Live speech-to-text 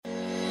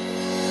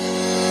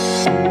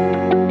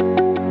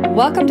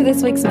Welcome to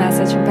this week's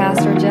message from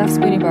Pastor Jeff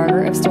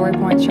Spooneybarger of Story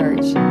Point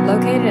Church,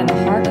 located in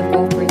the heart of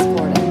Gulf Breeze,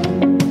 Florida.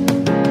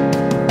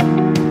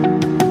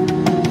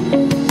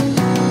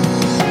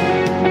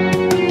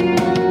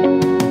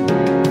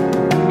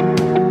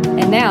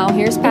 And now,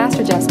 here's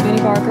Pastor Jeff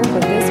Spooneybarger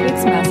with this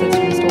week's message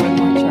from Story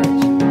Point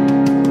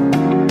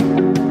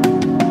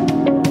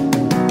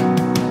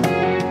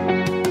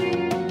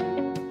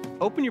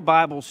Church. Open your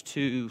Bibles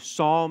to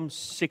Psalm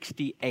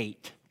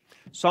 68.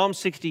 Psalm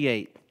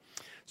 68.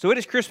 So it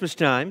is Christmas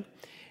time,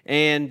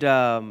 and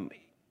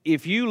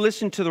if you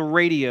listen to the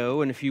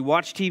radio and if you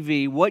watch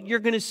TV, what you're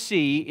going to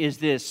see is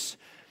this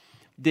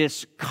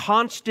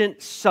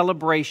constant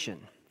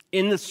celebration.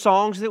 In the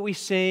songs that we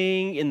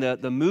sing, in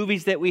the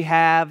movies that we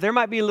have, there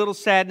might be a little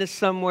sadness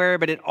somewhere,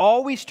 but it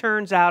always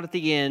turns out at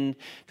the end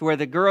to where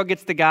the girl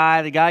gets the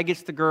guy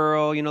gets the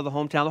girl, you know, the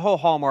hometown, the whole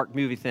Hallmark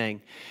movie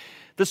thing.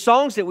 The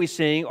songs that we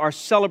sing are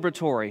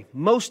celebratory,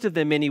 most of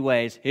them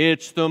anyways.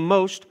 It's the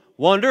most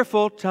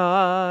wonderful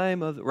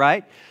time of,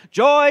 right?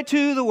 Joy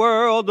to the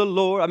world, the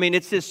Lord. I mean,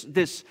 it's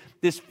this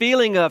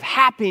feeling of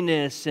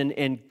happiness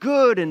and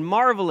good and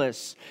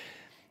marvelous.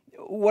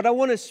 What I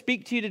want to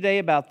speak to you today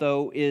about,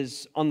 though,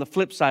 is on the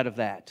flip side of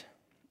that.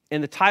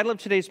 And the title of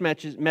today's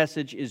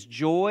message is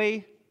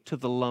Joy to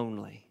the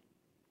Lonely.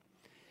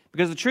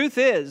 Because the truth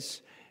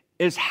is,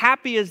 as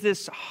happy as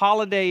this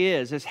holiday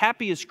is, as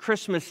happy as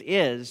Christmas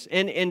is,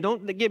 and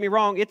don't get me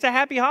wrong, it's a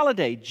happy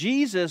holiday.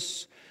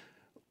 Jesus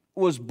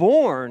was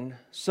born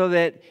so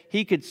that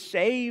he could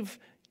save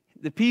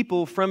the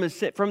people from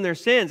their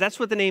sins. That's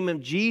what the name of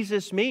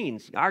Jesus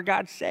means. Our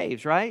God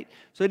saves, right?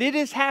 So it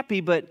is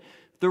happy, but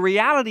the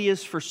reality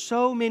is for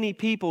so many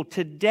people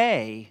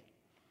today,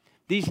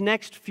 these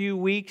next few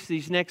weeks,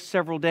 these next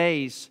several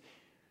days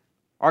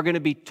are going to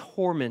be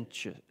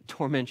tormenting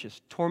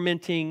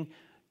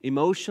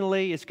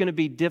emotionally. It's going to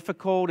be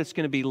difficult. It's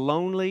going to be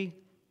lonely.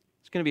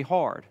 It's going to be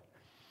hard.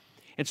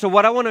 And so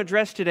what I want to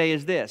address today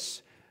is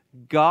this: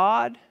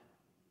 God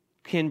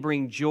can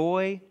bring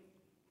joy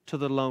to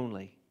the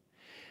lonely.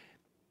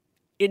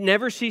 It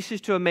never ceases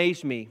to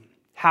amaze me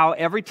how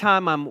every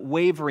time I'm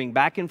wavering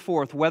back and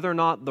forth whether or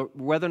not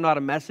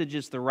a message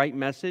is the right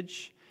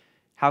message,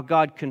 how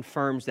God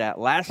confirms that.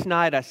 Last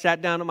night I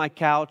sat down on my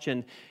couch,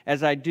 and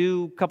as I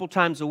do a couple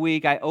times a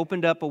week, I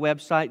opened up a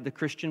website, The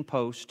Christian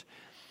Post,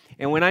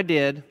 and when I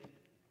did,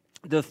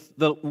 the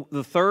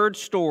third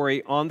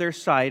story on their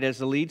site as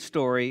the lead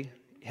story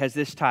has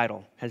this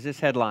title, has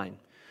this headline: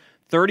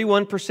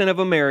 31% of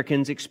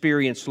Americans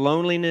experience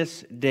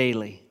loneliness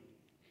daily.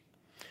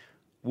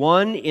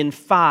 1 in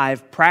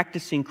 5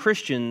 practicing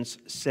Christians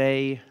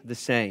say the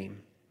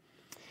same.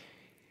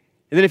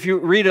 And then if you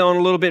read it on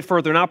a little bit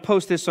further, and I'll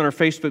post this on our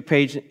Facebook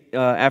page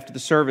after the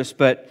service,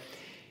 but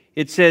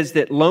it says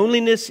that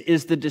loneliness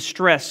is the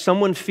distress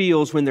someone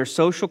feels when their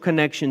social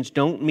connections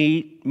don't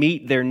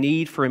meet their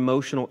need for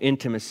emotional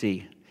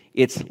intimacy.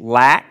 It's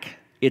lack.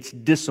 It's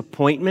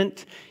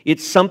disappointment.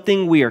 It's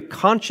something we are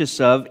conscious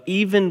of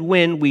even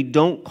when we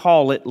don't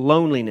call it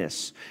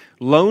loneliness.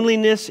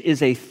 Loneliness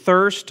is a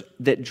thirst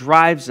that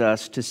drives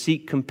us to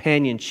seek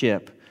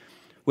companionship.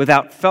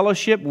 Without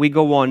fellowship, we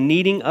go on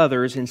needing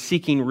others and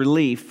seeking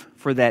relief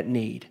for that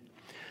need.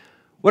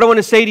 What I want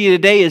to say to you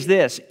today is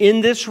this: in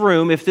this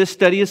room, if this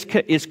study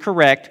is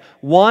correct,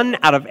 1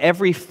 out of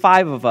every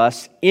 5 of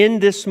us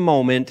in this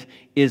moment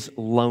is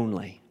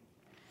lonely.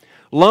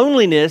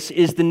 Loneliness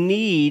is the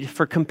need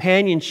for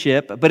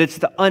companionship, but it's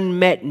the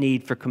unmet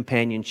need for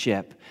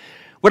companionship.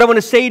 What I want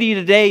to say to you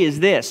today is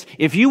this: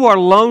 if you are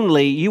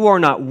lonely, you are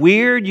not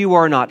weird, you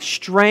are not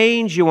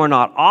strange, you are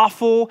not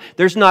awful,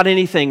 there's not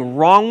anything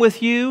wrong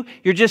with you.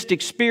 You're just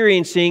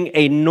experiencing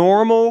a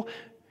normal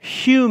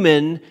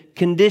human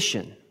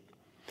condition.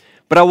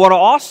 But I want to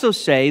also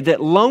say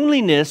that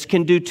loneliness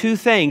can do 2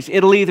 things.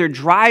 It'll either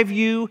drive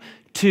you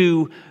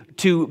to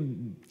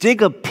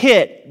dig a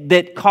pit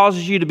that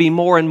causes you to be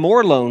more and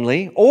more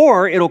lonely,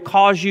 or it'll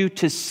cause you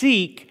to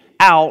seek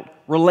out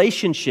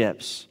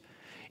relationships.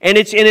 And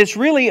it's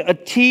really a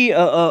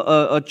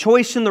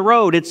choice in the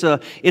road. It's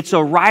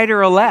a right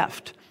or a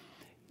left.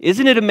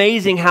 Isn't it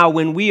amazing how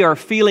when we are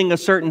feeling a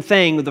certain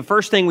thing, the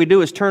first thing we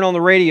do is turn on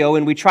the radio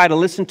and we try to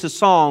listen to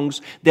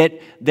songs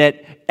that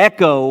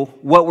echo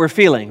what we're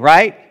feeling,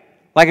 right?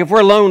 Like if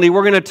we're lonely,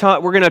 we're going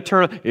to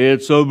turn,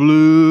 it's a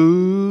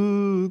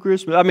blue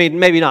Christmas. I mean,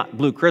 maybe not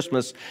blue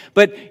Christmas,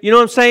 but you know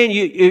what I'm saying?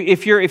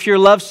 If you're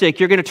lovesick,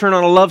 you're going to turn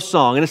on a love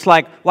song. And it's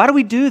like, why do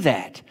we do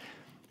that?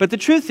 But the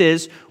truth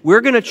is,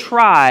 we're going to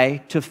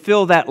try to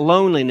fill that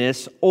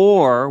loneliness,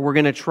 or we're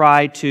going to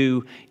try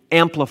to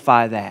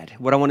amplify that.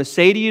 What I want to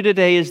say to you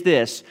today is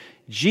this: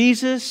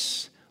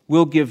 Jesus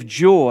will give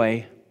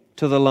joy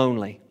to the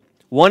lonely.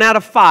 1 out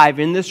of 5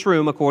 in this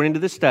room, according to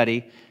the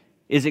study,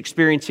 is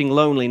experiencing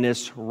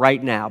loneliness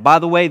right now. By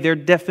the way, their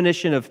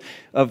definition of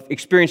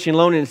experiencing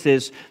loneliness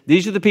is,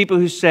 these are the people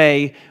who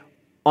say,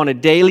 on a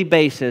daily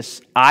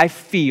basis, I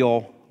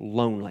feel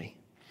lonely.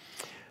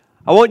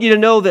 I want you to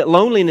know that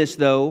loneliness,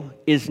 though,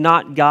 is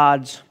not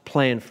God's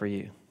plan for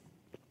you.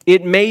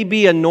 It may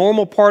be a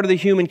normal part of the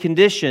human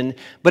condition,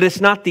 but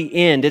it's not the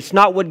end. It's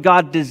not what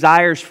God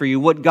desires for you.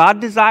 What God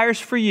desires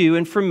for you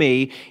and for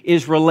me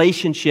is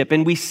relationship.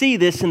 And we see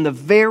this in the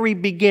very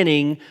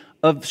beginning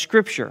of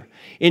Scripture.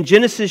 In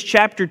Genesis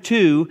chapter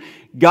 2,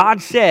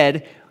 God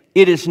said,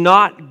 it is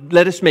not,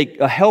 let us make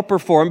a helper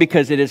for him,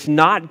 because it is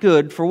not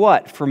good for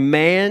what? For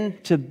man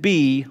to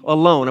be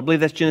alone. I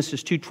believe that's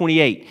Genesis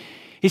 2:28.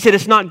 He said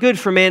it's not good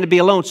for man to be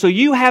alone. So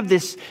you have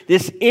this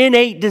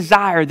innate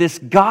desire, this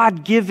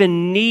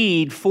God-given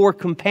need for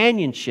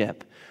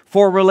companionship,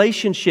 for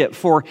relationship,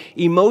 for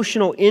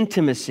emotional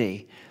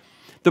intimacy.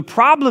 The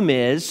problem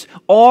is,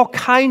 all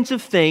kinds of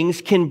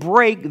things can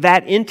break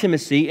that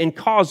intimacy and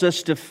cause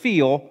us to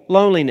feel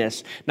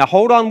loneliness. Now,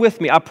 hold on with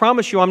me. I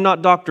promise you I'm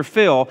not Dr.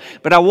 Phil,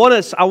 but I want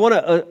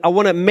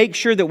to make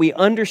sure that we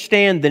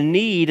understand the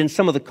need and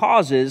some of the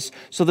causes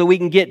so that we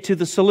can get to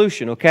the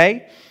solution,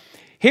 okay?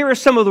 Here are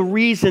some of the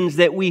reasons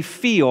that we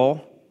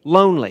feel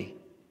lonely.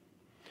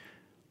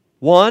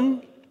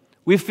 One,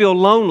 we feel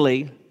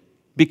lonely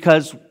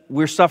because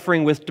we're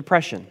suffering with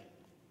depression.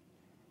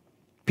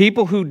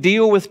 People who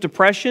deal with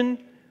depression,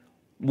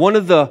 one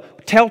of the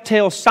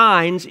telltale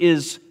signs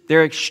is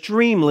they're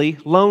extremely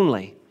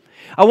lonely.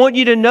 I want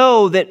you to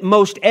know that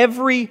most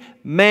every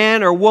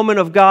man or woman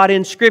of God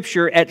in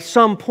Scripture at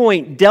some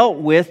point dealt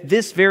with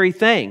this very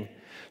thing.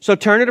 So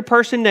turn to the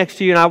person next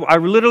to you, and I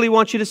literally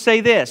want you to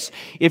say this.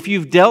 If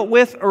you've dealt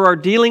with or are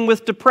dealing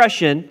with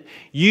depression,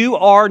 you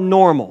are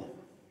normal.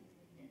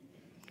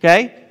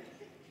 Okay?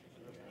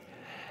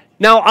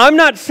 Now, I'm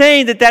not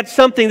saying that that's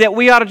something that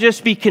we ought to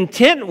just be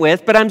content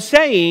with, but I'm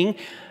saying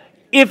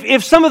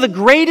if some of the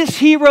greatest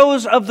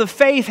heroes of the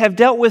faith have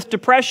dealt with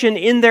depression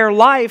in their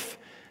life,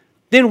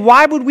 then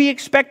why would we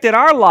expect that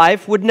our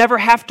life would never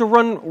have to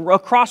run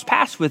across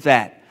paths with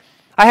that?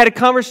 I had a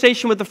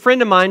conversation with a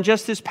friend of mine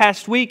just this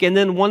past week, and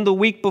then one the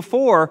week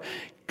before,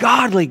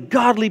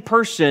 godly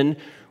person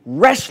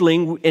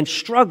wrestling and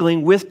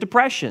struggling with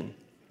depression.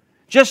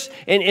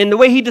 And the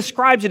way he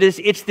describes it is,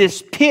 it's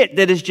this pit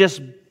that is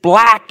just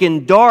black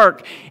and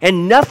dark,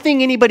 and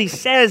nothing anybody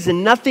says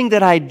and nothing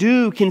that I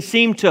do can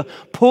seem to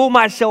pull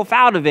myself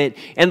out of it.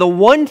 And the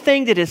one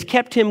thing that has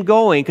kept him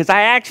going, because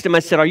I asked him, I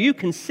said, are you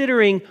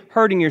considering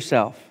hurting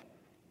yourself?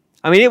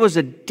 I mean, it was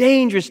a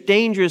dangerous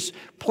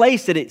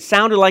place that it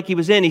sounded like he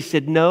was in. He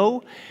said,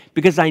 no,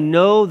 because I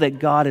know that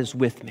God is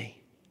with me.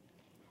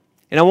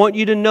 And I want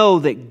you to know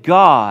that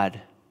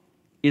God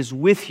is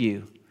with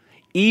you,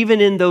 even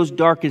in those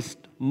darkest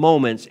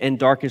moments and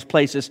darkest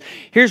places.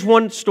 Here's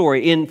one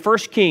story in 1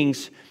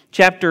 Kings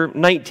chapter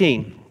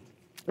 19.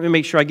 Let me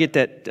make sure I get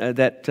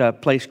that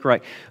place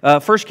correct.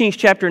 1 Kings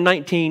chapter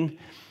 19,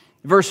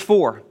 verse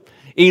 4.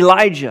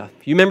 Elijah,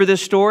 you remember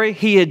this story?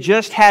 He had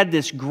just had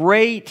this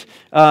great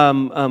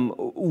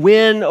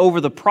win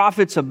over the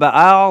prophets of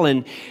Baal,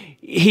 and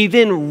he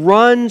then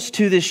runs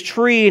to this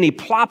tree and he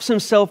plops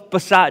himself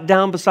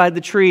down beside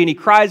the tree and he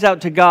cries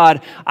out to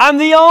God, I'm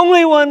the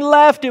only one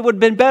left. It would have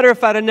been better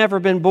if I'd have never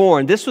been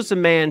born. This was a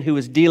man who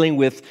was dealing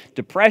with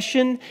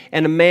depression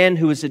and a man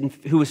who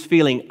was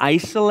feeling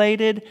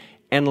isolated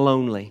and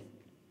lonely.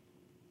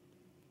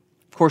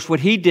 Of course, what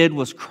he did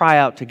was cry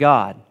out to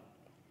God.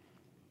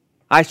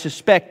 I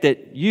suspect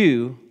that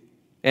you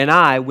and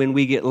I, when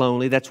we get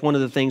lonely, that's one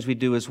of the things we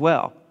do as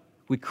well.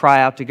 We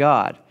cry out to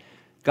God.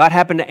 God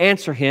happened to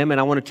answer him, and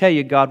I want to tell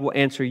you, God will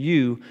answer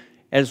you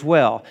as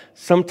well.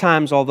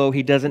 Sometimes, although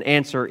he doesn't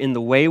answer in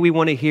the way we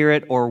want to hear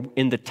it or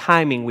in the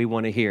timing we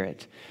want to hear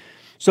it.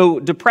 So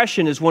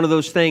depression is one of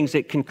those things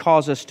that can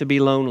cause us to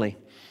be lonely.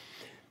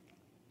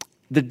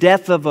 The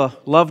death of a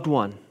loved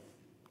one,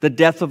 the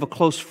death of a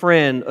close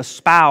friend, a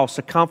spouse,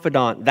 a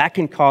confidant, that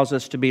can cause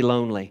us to be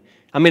lonely.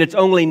 I mean, it's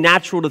only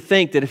natural to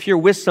think that if you're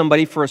with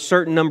somebody for a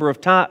certain amount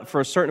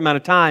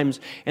of times,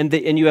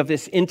 and you have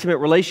this intimate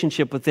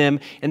relationship with them,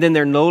 and then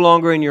they're no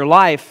longer in your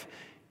life,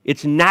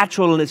 it's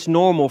natural and it's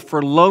normal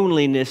for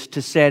loneliness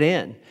to set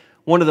in.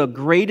 One of the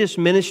greatest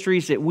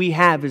ministries that we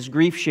have is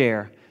Grief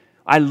Share.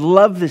 I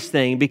love this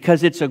thing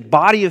because it's a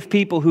body of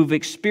people who've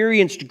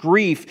experienced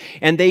grief,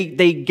 and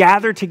they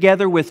gather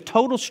together with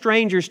total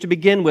strangers to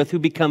begin with who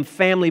become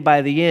family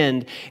by the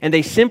end, and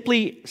they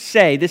simply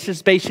say, this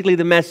is basically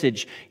the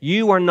message,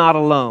 you are not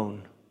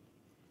alone.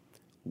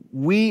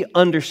 We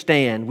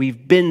understand,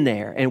 we've been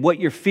there, and what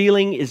you're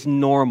feeling is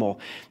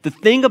normal. The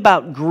thing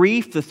about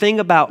grief, the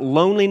thing about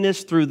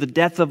loneliness through the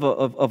death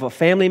of a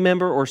family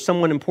member or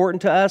someone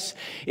important to us,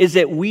 is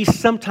that we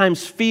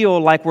sometimes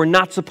feel like we're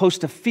not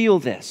supposed to feel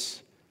this.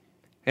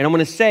 And I'm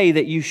going to say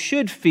that you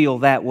should feel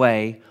that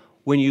way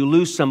when you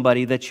lose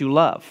somebody that you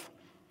love.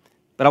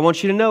 But I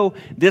want you to know,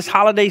 this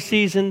holiday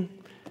season,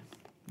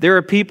 there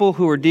are people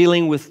who are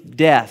dealing with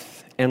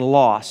death and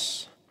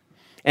loss.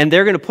 And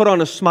they're going to put on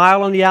a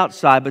smile on the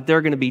outside, but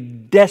they're going to be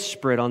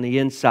desperate on the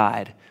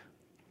inside.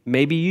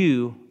 Maybe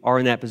you are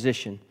in that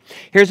position.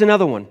 Here's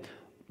another one.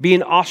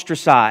 being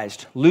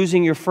ostracized,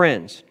 losing your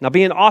friends. Now,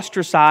 being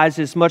ostracized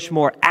is much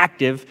more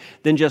active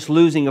than just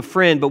losing a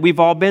friend, but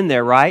we've all been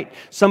there, right?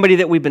 Somebody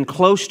that we've been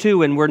close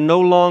to and we're no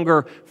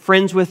longer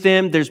friends with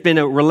them. There's been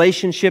a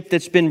relationship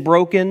that's been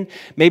broken.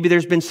 Maybe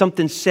there's been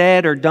something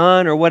said or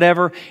done or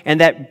whatever,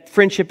 and that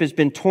friendship has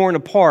been torn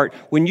apart.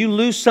 When you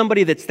lose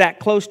somebody that's that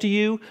close to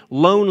you,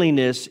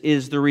 loneliness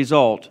is the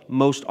result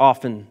most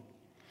often.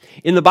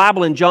 In the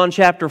Bible, in John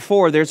chapter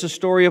 4, there's a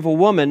story of a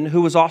woman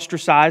who was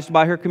ostracized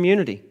by her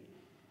community.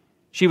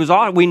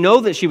 We know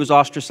that she was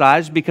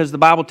ostracized because the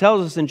Bible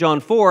tells us in John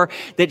 4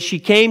 that she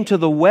came to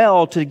the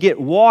well to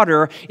get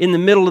water in the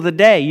middle of the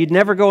day. You'd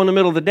never go in the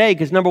middle of the day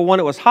because, number one,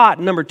 it was hot,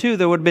 and number two,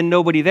 there would have been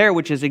nobody there,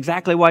 which is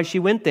exactly why she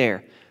went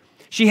there.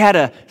 She had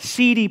a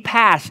seedy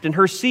past, and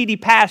her seedy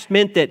past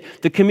meant that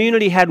the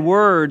community had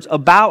words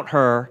about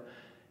her,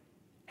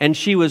 and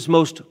she was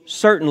most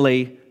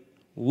certainly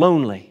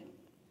lonely.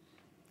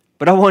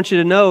 But I want you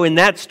to know, in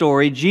that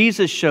story,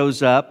 Jesus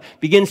shows up,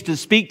 begins to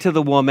speak to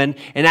the woman,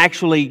 and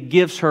actually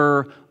gives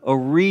her a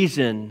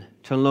reason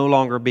to no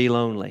longer be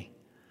lonely.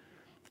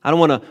 I don't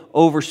want to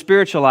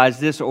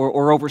over-spiritualize this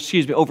or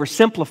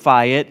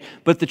oversimplify it,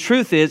 but the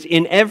truth is,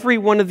 in every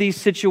one of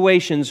these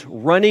situations,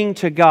 running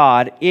to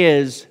God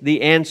is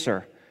the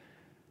answer.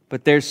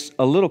 But there's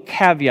a little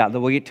caveat that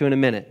we'll get to in a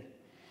minute.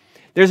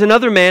 There's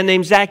another man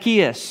named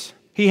Zacchaeus.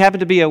 He happened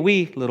to be a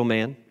wee little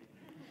man.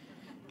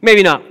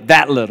 Maybe not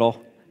that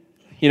little.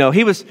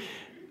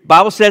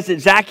 Bible says that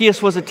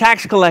Zacchaeus was a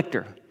tax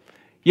collector.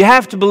 You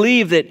have to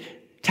believe that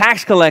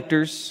tax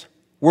collectors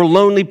were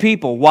lonely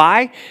people.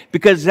 Why?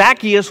 Because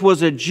Zacchaeus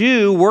was a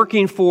Jew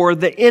working for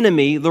the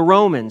enemy, the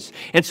Romans.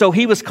 And so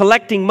he was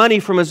collecting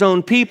money from his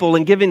own people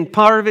and giving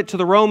part of it to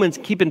the Romans,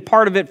 keeping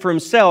part of it for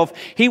himself.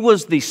 He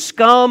was the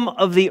scum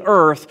of the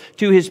earth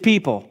to his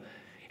people.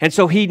 And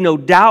so he no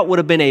doubt would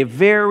have been a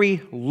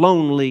very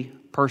lonely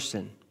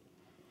person.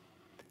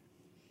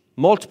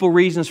 Multiple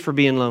reasons for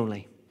being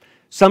lonely.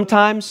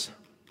 Sometimes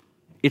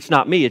it's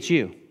not me, it's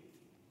you.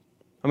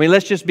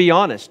 Let's just be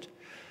honest.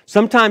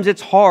 Sometimes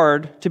it's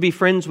hard to be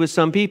friends with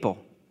some people,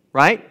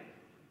 right?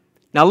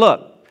 Now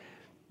look,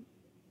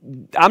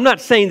 I'm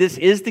not saying this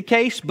is the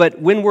case, but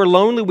when we're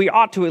lonely, we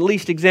ought to at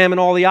least examine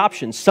all the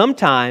options.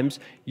 Sometimes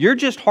you're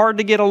just hard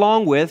to get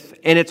along with,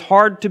 and it's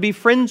hard to be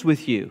friends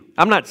with you.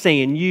 I'm not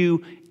saying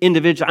you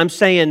individually. I'm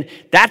saying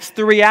that's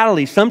the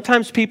reality.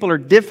 Sometimes people are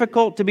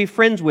difficult to be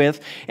friends with,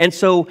 and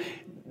so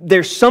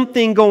there's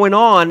something going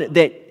on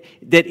that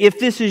if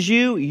this is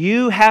you,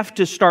 you have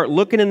to start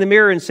looking in the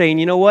mirror and saying,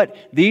 you know what?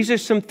 These are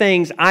some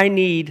things I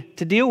need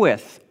to deal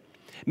with.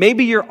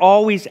 Maybe you're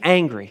always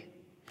angry.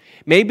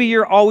 Maybe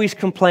you're always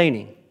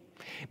complaining.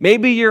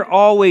 Maybe you're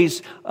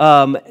always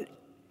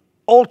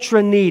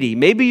ultra needy.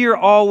 Maybe you're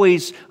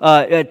always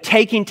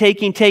taking,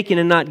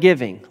 and not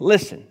giving.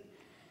 Listen,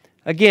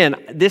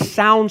 again, this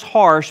sounds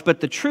harsh,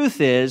 but the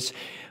truth is,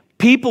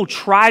 people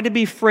try to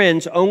be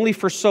friends only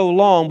for so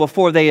long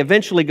before they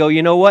eventually go,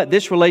 you know what?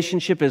 This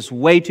relationship is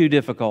way too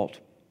difficult.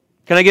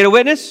 Can I get a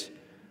witness?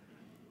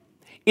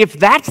 If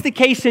that's the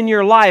case in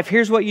your life,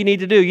 here's what you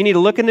need to do. You need to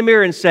look in the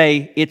mirror and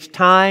say, it's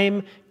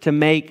time to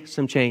make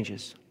some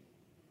changes.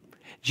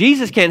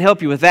 Jesus can't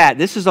help you with that.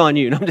 This is on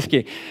you. No, I'm just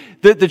kidding.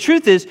 The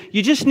truth is,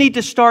 you just need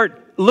to start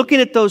looking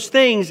at those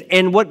things,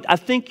 and what I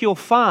think you'll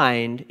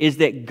find is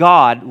that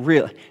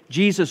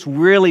Jesus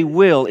really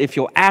will, if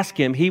you'll ask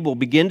Him, He will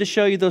begin to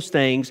show you those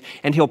things,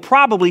 and He'll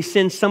probably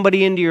send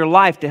somebody into your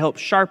life to help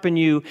sharpen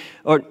you,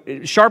 or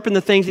sharpen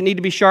the things that need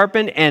to be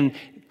sharpened, and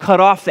cut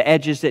off the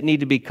edges that need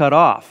to be cut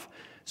off.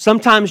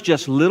 Sometimes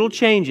just little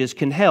changes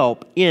can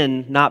help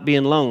in not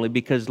being lonely,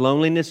 because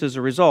loneliness is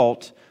a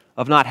result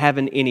of not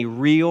having any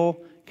real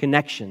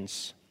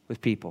connections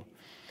with people.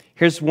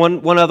 Here's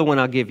one other one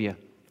I'll give you.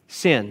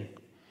 Sin.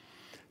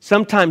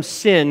 Sometimes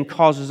sin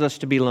causes us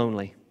to be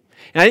lonely.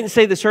 And I didn't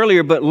say this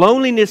earlier, but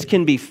loneliness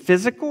can be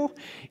physical,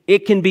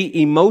 it can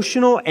be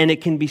emotional, and it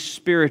can be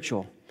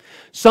spiritual.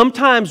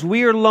 Sometimes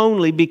we are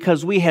lonely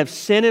because we have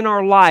sin in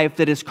our life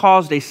that has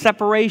caused a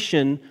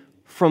separation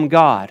from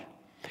God.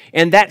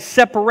 And that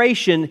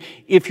separation,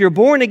 if you're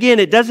born again,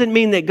 it doesn't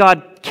mean that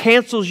God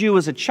cancels you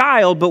as a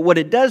child, but what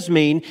it does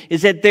mean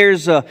is that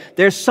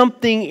there's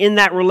something in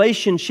that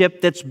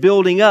relationship that's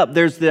building up.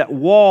 There's that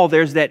wall,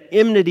 there's that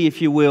enmity,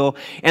 if you will.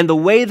 And the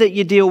way that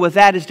you deal with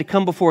that is to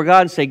come before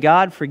God and say,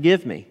 God,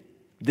 forgive me.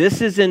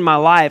 This is in my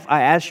life.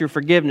 I ask your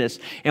forgiveness.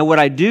 And what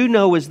I do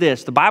know is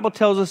this. The Bible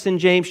tells us in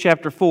James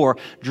chapter 4,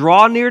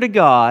 draw near to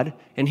God,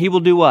 and He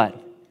will do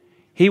what?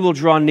 He will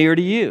draw near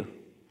to you.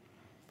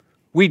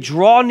 We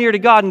draw near to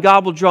God, and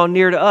God will draw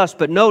near to us.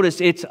 But notice,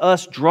 it's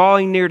us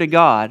drawing near to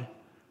God.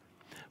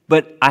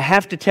 But I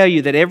have to tell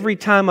you that every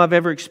time I've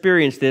ever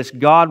experienced this,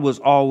 God was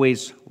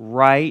always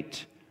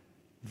right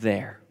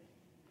there.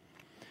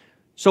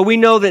 So we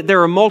know that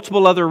there are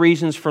multiple other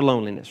reasons for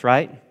loneliness,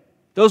 right?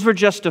 Those were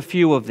just a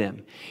few of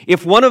them.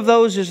 If one of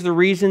those is the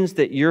reasons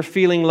that you're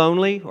feeling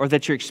lonely or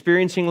that you're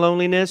experiencing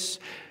loneliness,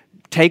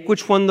 take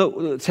which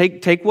one,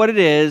 take what it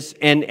is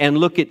and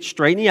look it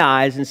straight in the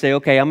eyes and say,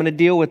 okay, I'm going to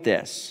deal with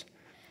this.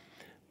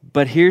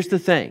 But here's the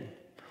thing.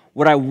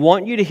 What I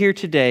want you to hear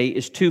today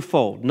is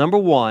twofold. Number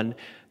one,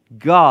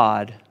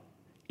 God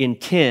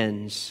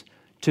intends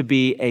to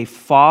be a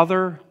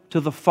father to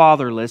the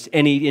fatherless,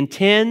 and He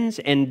intends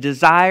and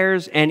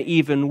desires and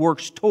even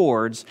works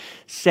towards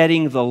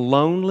setting the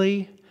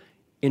lonely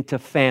into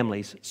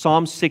families.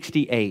 Psalm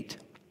 68.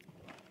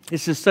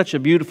 This is such a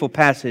beautiful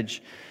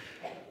passage.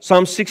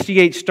 Psalm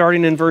 68,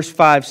 starting in verse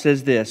 5,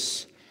 says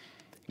this: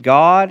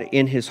 God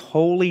in His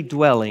holy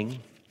dwelling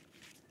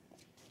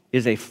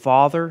is a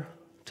father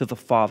to the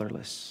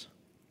fatherless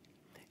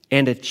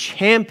and a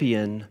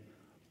champion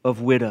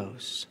of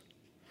widows.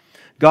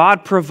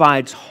 God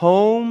provides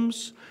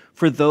homes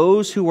for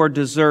those who are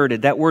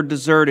deserted. That word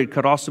deserted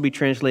could also be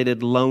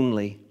translated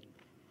lonely.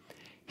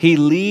 He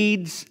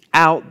leads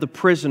out the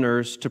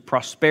prisoners to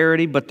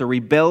prosperity, but the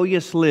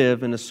rebellious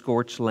live in a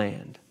scorched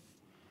land.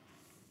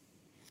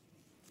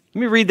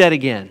 Let me read that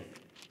again.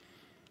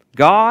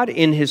 God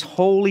in His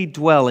holy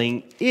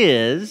dwelling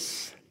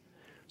is,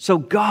 so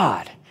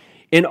God,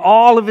 in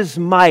all of His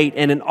might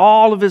and in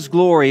all of His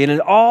glory and in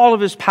all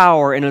of His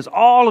power and in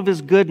all of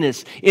His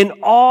goodness, in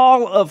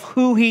all of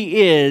who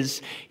He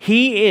is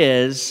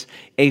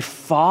a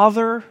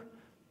father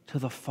to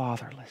the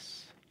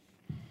fatherless.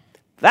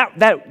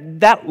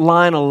 That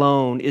line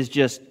alone is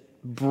just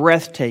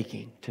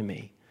breathtaking to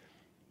me.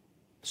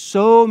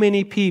 So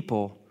many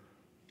people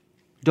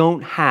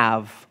don't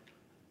have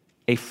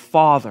a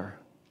father.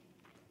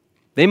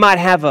 They might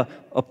have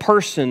a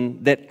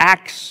person that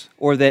acts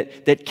or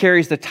that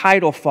carries the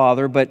title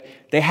father, but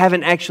they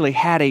haven't actually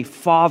had a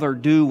father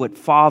do what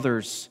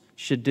fathers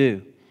should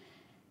do.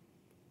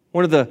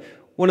 One of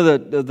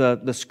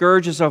the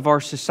scourges of our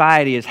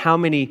society is how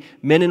many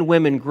men and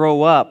women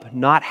grow up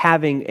not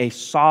having a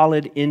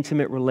solid,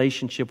 intimate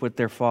relationship with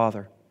their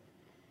father.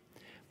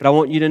 But I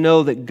want you to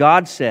know that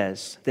God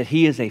says that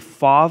He is a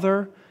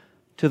father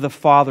to the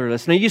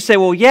fatherless. Now you say,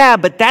 well, yeah,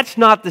 but that's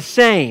not the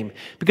same,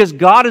 because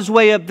God is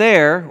way up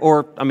there,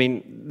 or, I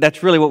mean,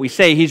 that's really what we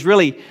say. He's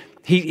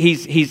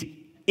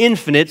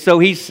infinite, so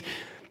He's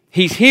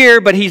here,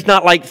 but He's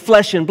not like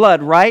flesh and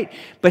blood, right?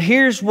 But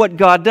here's what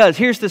God does.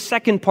 Here's the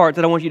second part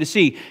that I want you to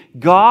see.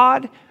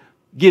 God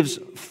gives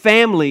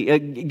family,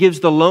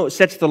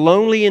 sets the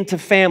lonely into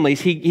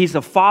families. He's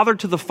a father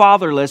to the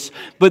fatherless,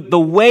 but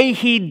the way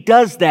He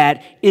does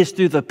that is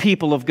through the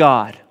people of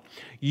God.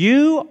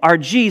 You are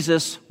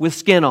Jesus with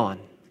skin on.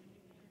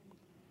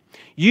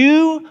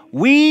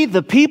 We,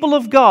 the people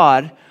of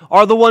God,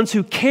 are the ones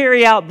who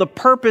carry out the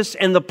purpose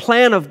and the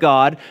plan of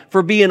God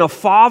for being a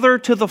father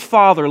to the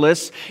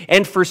fatherless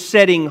and for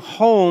setting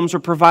homes or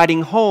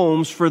providing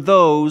homes for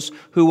those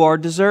who are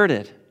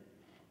deserted.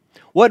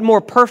 What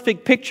more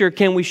perfect picture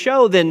can we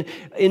show than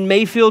in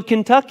Mayfield,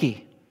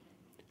 Kentucky?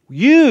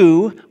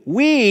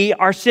 We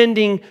are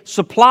sending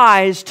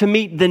supplies to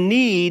meet the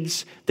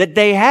needs that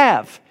they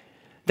have.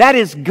 That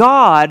is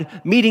God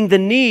meeting the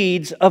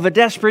needs of a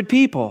desperate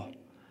people.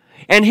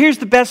 And here's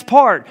the best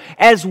part.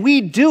 As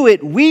we do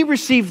it, we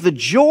receive the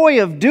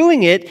joy of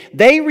doing it.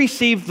 They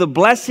receive the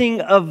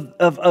blessing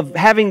of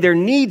having their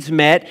needs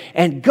met,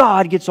 and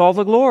God gets all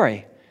the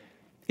glory.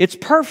 It's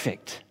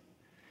perfect.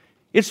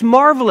 It's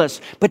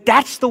marvelous. But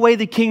that's the way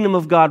the kingdom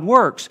of God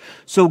works.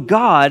 So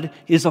God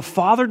is a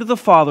father to the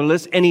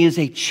fatherless, and He is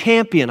a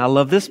champion. I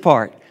love this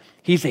part.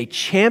 He's a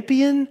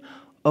champion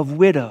of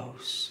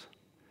widows.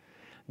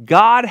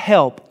 God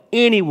help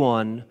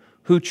anyone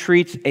who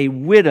treats a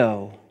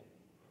widow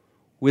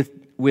with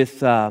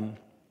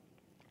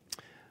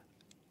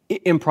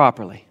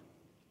improperly.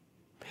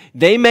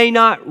 They may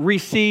not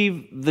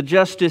receive the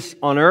justice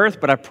on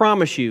earth, but I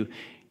promise you,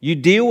 you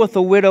deal with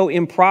a widow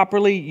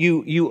improperly,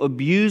 you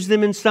abuse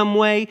them in some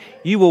way,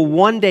 you will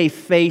one day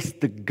face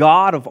the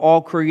God of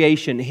all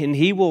creation, and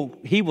He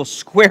will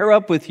square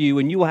up with you,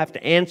 and you will have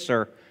to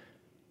answer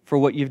for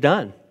what you've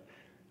done.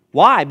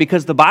 Why?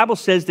 Because the Bible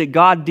says that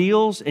God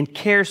deals and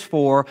cares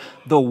for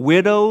the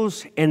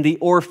widows and the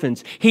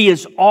orphans. He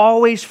is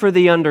always for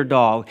the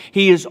underdog.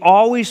 He is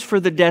always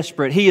for the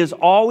desperate. He is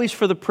always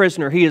for the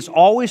prisoner. He is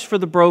always for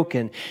the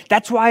broken.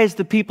 That's why as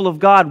the people of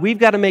God, we've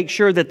got to make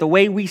sure that the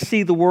way we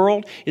see the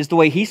world is the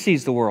way He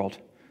sees the world,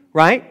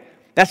 right?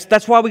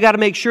 That's why we got to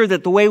make sure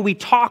that the way we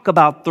talk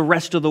about the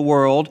rest of the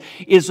world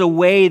is a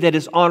way that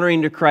is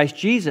honoring to Christ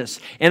Jesus.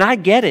 And I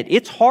get it.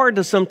 It's hard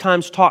to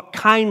sometimes talk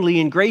kindly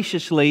and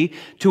graciously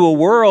to a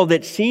world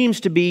that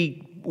seems to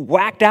be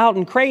whacked out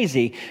and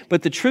crazy.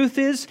 But the truth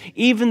is,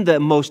 even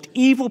the most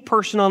evil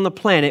person on the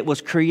planet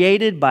was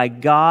created by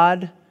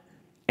God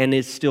and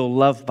is still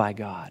loved by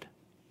God.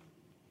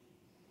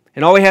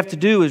 And all we have to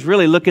do is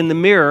really look in the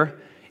mirror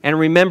and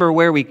remember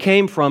where we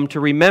came from, to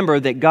remember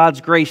that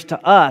God's grace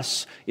to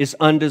us is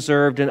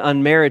undeserved and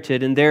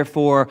unmerited, and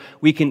therefore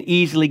we can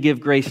easily give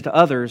grace to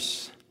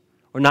others,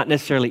 or not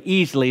necessarily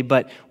easily,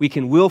 but we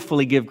can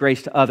willfully give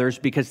grace to others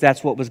because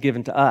that's what was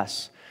given to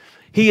us.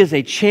 He is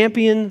a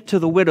champion to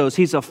the widows.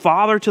 He's a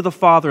father to the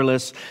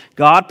fatherless.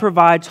 God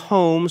provides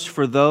homes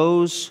for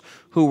those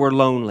who were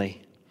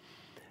lonely.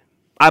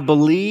 I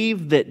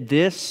believe that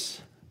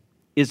this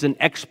is an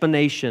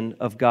explanation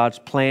of God's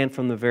plan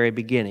from the very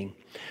beginning.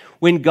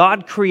 When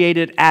God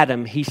created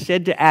Adam, He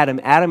said to Adam,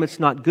 Adam, it's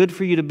not good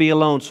for you to be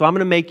alone, so I'm going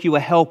to make you a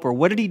helper.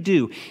 What did He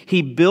do?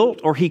 He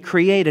built or He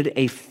created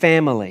a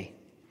family.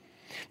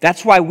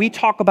 That's why we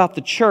talk about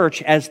the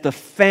church as the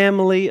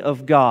family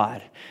of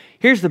God.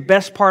 Here's the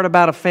best part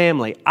about a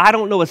family. I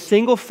don't know a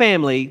single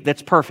family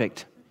that's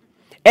perfect.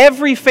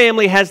 Every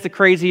family has the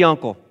crazy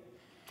uncle.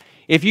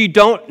 If you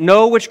don't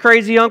know which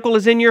crazy uncle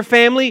is in your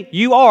family,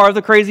 you are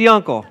the crazy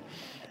uncle,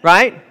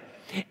 right?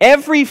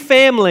 Every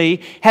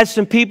family has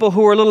some people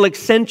who are a little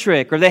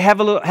eccentric, or they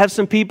have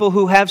some people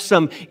who have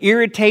some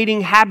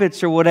irritating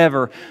habits or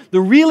whatever.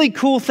 The really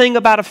cool thing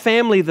about a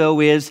family,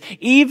 though, is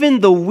even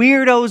the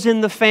weirdos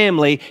in the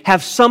family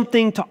have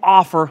something to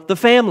offer the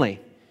family.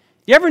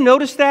 You ever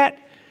notice that?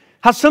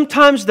 How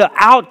sometimes the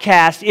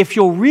outcast, if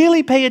you'll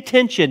really pay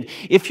attention,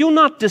 if you'll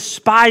not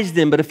despise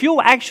them, but if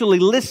you'll actually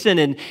listen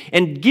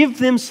and give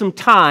them some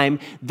time,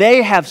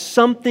 they have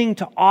something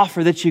to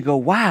offer that you go,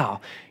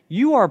 wow,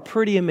 you are a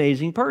pretty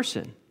amazing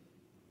person.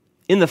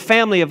 In the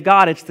family of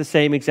God, it's the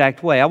same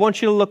exact way. I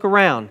want you to look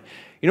around.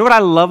 You know what I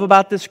love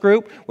about this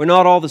group? We're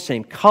not all the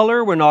same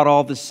color. We're not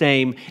all the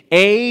same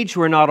age.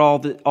 We're not all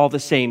the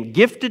same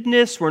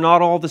giftedness. We're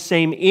not all the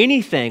same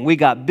anything. We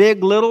got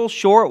big, little,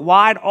 short,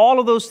 wide, all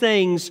of those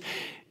things.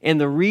 And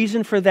the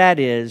reason for that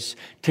is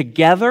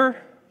together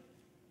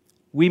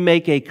we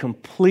make a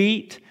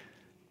complete,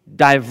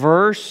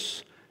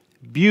 diverse,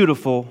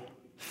 beautiful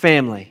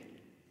family.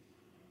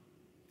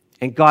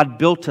 And God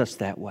built us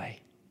that way.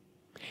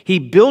 He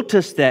built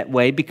us that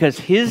way because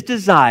His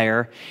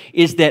desire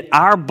is that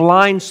our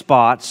blind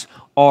spots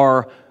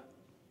are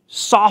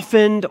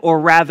softened, or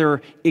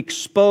rather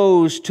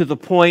exposed to the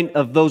point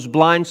of those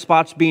blind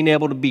spots being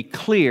able to be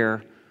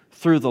clear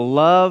through the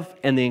love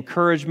and the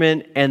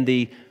encouragement and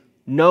the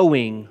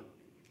knowing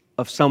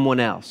of someone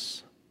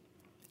else.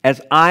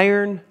 As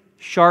iron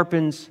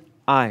sharpens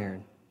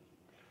iron,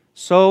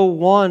 so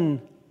one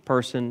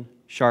person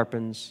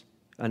sharpens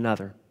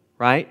another,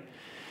 right?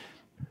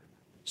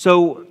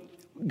 So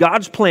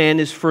God's plan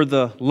is for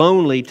the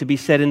lonely to be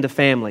set into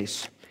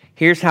families.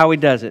 Here's how He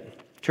does it.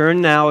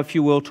 Turn now, if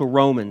you will, to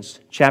Romans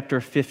chapter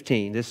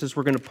 15. This is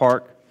where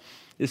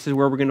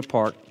we're going to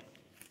park.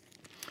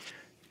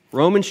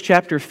 Romans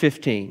chapter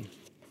 15.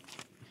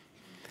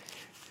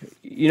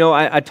 You know,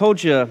 I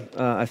told you,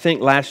 I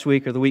think last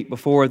week or the week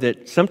before,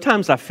 that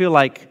sometimes I feel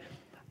like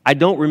I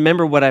don't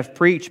remember what I've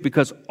preached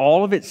because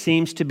all of it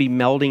seems to be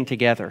melding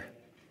together.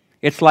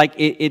 It's like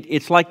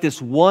it's like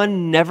this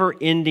one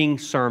never-ending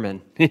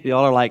sermon.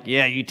 Y'all are like,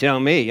 yeah, you tell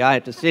me. I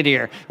have to sit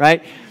here,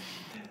 right?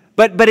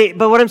 But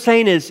what I'm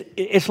saying is,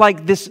 it's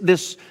like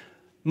this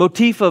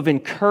motif of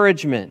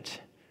encouragement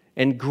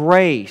and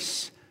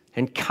grace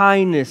and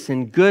kindness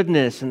and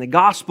goodness and the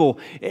gospel.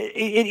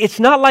 It's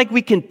not like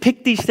we can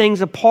pick these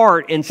things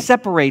apart and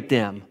separate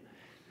them.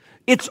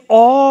 It's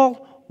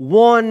all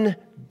one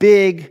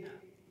big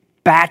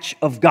batch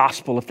of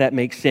gospel, if that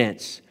makes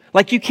sense.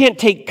 Like you can't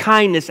take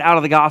kindness out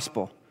of the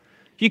gospel.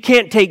 You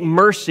can't take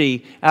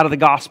mercy out of the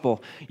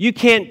gospel. You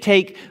can't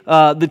take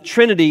the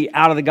Trinity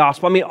out of the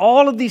gospel. I mean,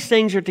 all of these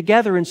things are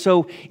together, and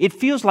so it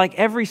feels like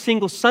every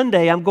single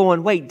Sunday I'm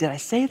going, wait, did I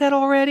say that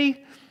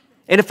already?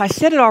 And if I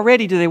said it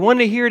already, do they want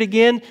to hear it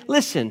again?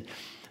 Listen,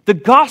 the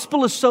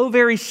gospel is so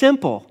very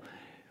simple.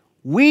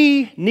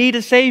 We need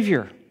a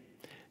Savior.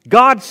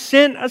 God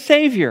sent a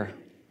Savior.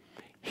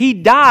 He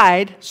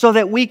died so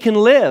that we can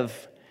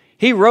live.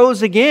 He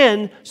rose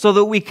again so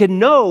that we can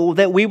know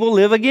that we will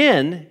live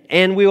again,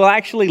 and we will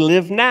actually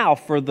live now.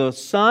 For the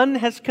Son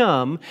has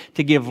come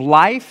to give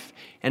life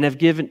and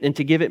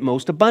to give it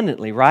most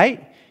abundantly,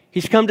 right?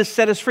 He's come to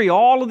set us free.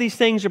 All of these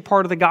things are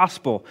part of the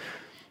gospel.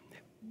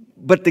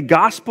 But the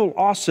gospel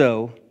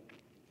also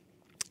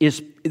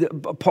is,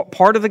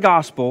 part of the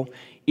gospel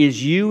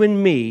is you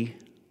and me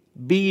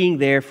being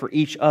there for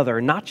each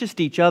other. Not just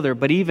each other,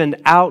 but even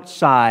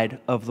outside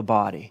of the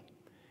body.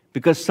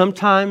 Because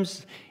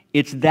sometimes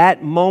it's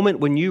that moment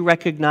when you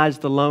recognize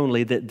the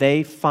lonely that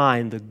they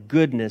find the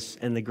goodness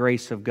and the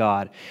grace of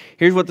God.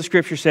 Here's what the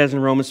Scripture says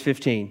in Romans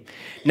 15.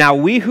 Now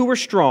we who are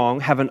strong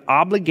have an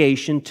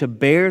obligation to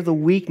bear the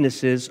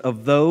weaknesses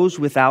of those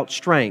without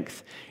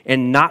strength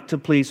and not to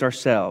please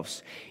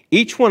ourselves.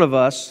 Each one of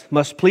us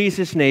must please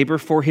his neighbor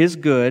for his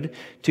good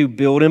to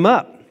build him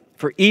up.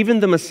 For even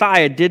the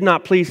Messiah did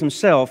not please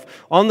himself.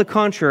 On the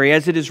contrary,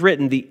 as it is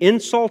written, the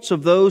insults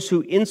of those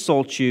who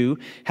insult you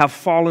have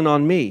fallen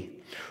on me.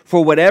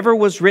 For whatever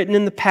was written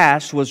in the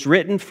past was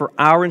written for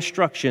our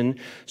instruction,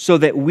 so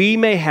that we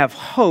may have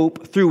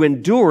hope through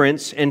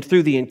endurance and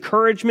through the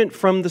encouragement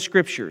from the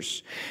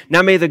Scriptures.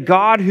 Now may the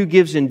God who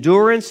gives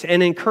endurance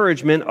and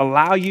encouragement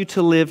allow you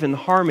to live in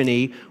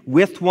harmony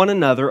with one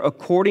another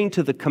according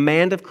to the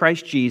command of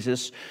Christ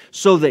Jesus,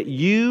 so that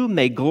you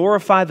may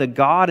glorify the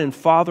God and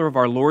Father of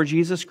our Lord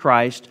Jesus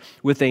Christ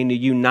with a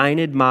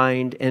united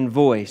mind and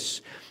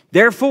voice.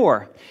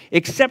 Therefore,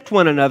 accept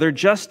one another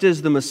just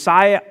as the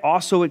Messiah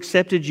also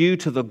accepted you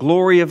to the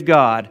glory of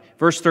God.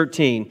 Verse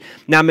 13,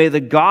 now may the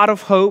God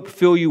of hope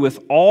fill you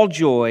with all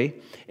joy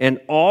and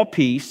all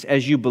peace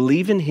as you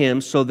believe in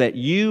Him, so that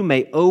you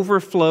may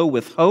overflow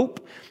with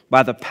hope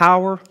by the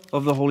power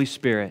of the Holy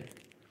Spirit.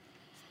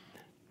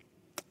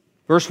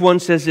 Verse 1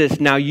 says this,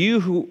 "Now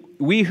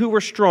we who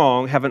are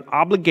strong have an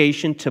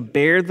obligation to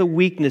bear the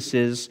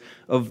weaknesses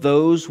of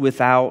those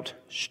without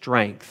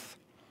strength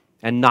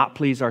and not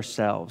please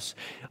ourselves."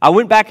 I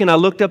went back and I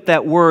looked up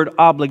that word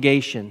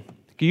obligation.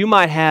 You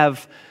might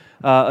have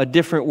a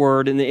different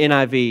word in the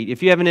NIV.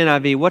 If you have an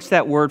NIV, what's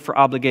that word for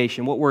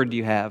obligation? What word do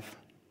you have?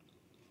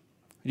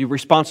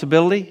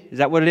 Responsibility? Is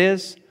that what it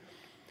is?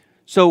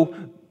 So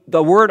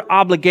the word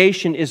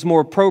obligation is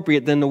more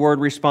appropriate than the word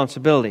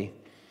responsibility.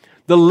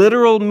 The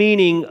literal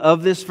meaning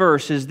of this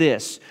verse is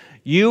this: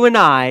 you and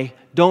I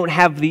don't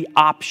have the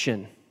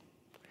option.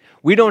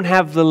 We don't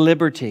have the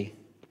liberty.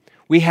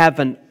 We have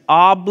an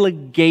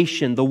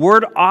obligation. The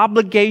word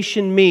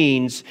obligation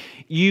means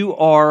you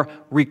are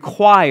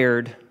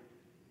required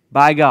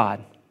by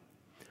God.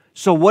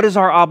 So what is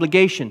our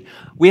obligation?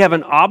 We have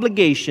an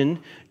obligation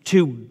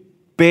to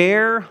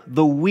bear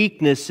the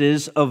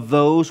weaknesses of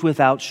those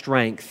without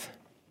strength.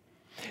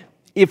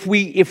 If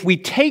we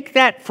take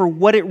that for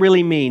what it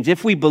really means,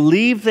 if we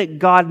believe that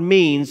God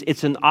means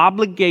it's an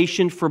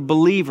obligation for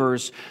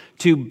believers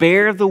to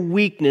bear the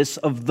weakness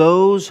of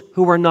those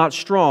who are not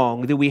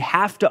strong, then we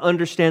have to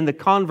understand the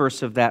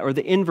converse of that, or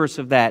the inverse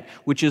of that,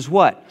 which is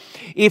what?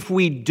 If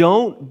we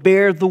don't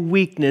bear the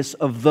weakness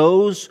of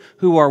those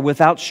who are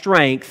without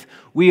strength,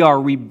 we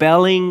are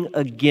rebelling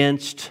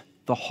against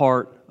the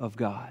heart of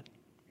God.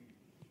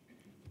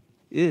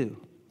 Ew.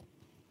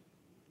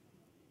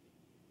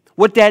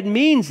 What that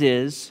means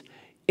is,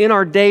 in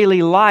our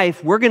daily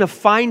life, we're going to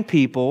find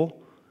people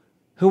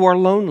who are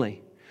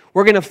lonely.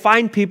 We're going to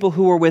find people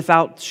who are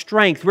without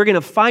strength. We're going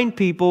to find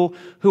people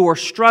who are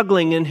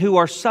struggling and who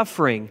are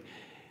suffering.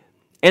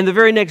 And the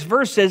very next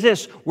verse says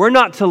this: we're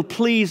not to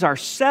please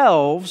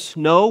ourselves.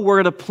 No,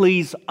 we're to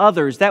please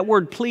others. That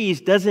word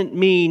please doesn't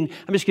mean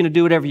I'm just going to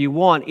do whatever you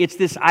want. It's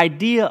this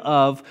idea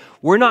of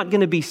we're not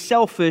going to be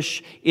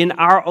selfish in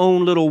our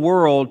own little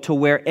world to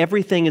where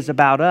everything is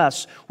about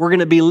us. We're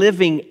going to be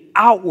living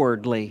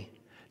outwardly,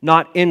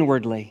 not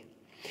inwardly.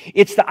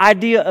 It's the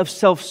idea of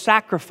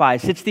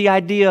self-sacrifice. It's the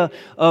idea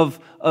of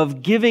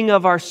giving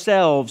of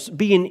ourselves,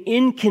 being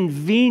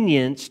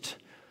inconvenienced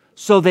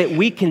so that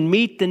we can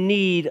meet the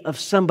need of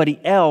somebody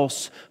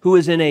else who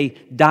is in a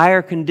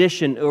dire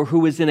condition or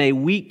who is in a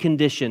weak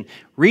condition.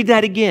 Read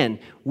that again.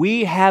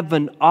 We have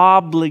an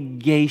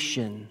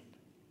obligation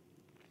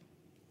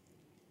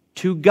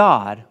to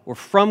God or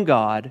from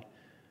God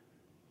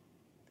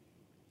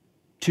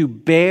to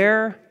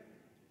bear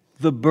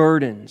the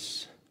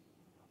burdens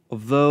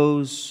of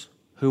those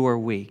who are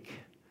weak.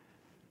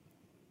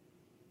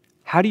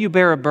 How do you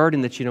bear a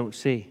burden that you don't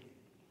see?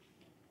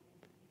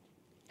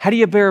 How do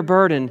you bear a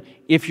burden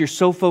if you're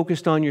so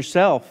focused on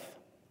yourself?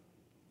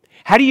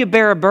 How do you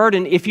bear a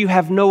burden if you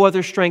have no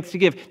other strength to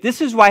give?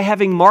 This is why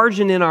having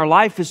margin in our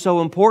life is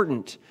so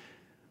important.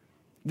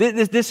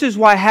 This is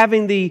why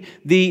having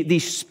the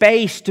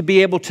space to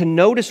be able to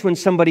notice when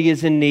somebody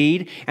is in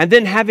need, and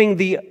then having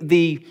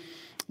the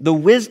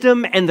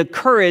wisdom and the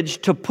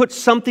courage to put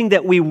something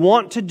that we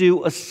want to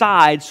do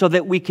aside so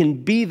that we can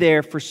be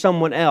there for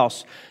someone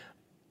else.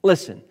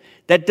 Listen,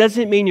 that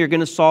doesn't mean you're going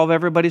to solve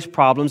everybody's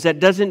problems. That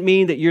doesn't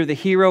mean that you're the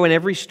hero in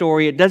every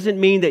story. It doesn't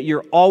mean that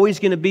you're always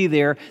going to be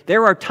there.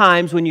 There are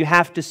times when you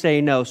have to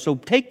say no. So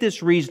take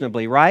this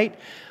reasonably, right?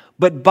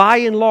 But by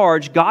and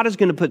large, God is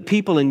going to put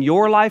people in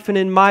your life and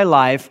in my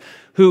life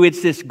who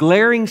it's this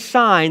glaring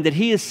sign that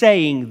He is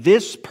saying,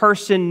 this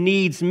person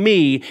needs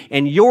me,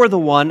 and you're the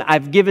one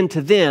I've given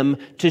to them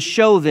to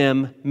show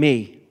them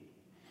me.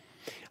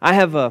 I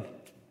have a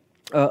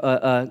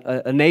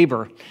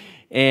neighbor,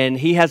 and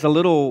he has a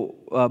little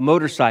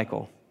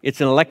motorcycle.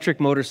 It's an electric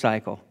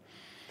motorcycle.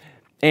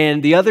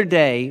 And the other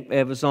day,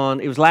 it was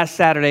last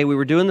Saturday, we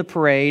were doing the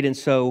parade, and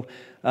so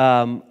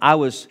I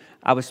was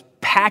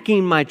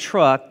packing my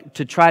truck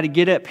to try to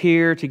get up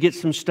here to get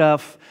some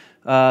stuff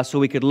so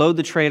we could load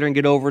the trailer and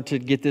get over to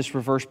get this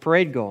reverse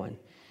parade going.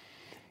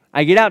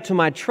 I get out to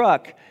my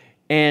truck,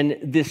 and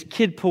this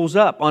kid pulls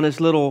up on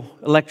his little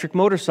electric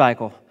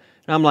motorcycle.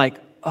 And I'm like,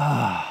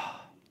 oh.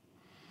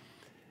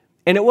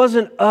 And it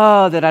wasn't,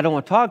 that I don't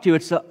want to talk to you.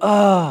 It's the,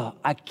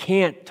 I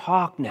can't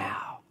talk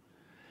now.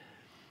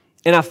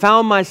 And I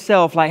found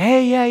myself like,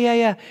 hey,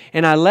 yeah.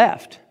 And I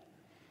left.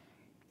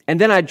 And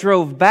then I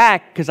drove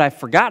back because I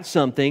forgot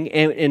something.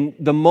 And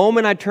the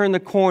moment I turned the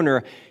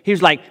corner, he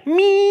was like,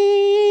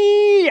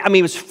 me. I mean,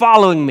 he was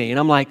following me. And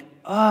I'm like,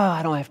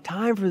 I don't have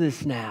time for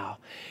this now.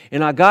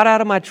 And I got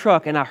out of my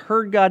truck and I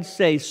heard God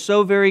say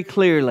so very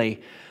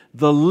clearly,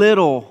 the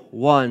little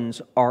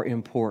ones are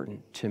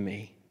important to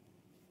me.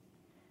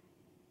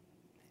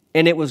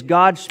 And it was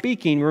God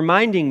speaking,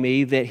 reminding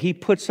me that He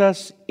puts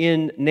us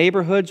in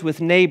neighborhoods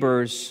with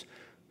neighbors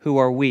who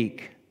are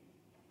weak,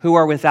 who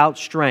are without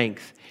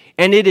strength.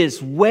 And it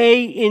is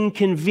way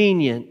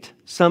inconvenient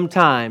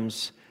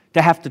sometimes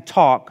to have to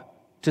talk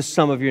to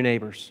some of your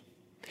neighbors.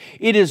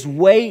 It is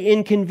way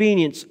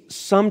inconvenient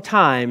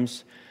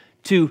sometimes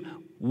to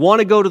want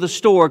to go to the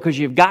store because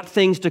you've got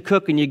things to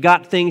cook and you've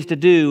got things to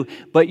do,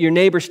 but your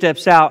neighbor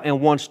steps out and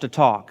wants to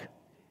talk.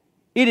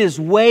 It is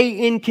way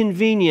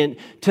inconvenient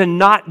to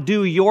not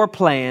do your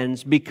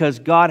plans because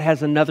God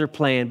has another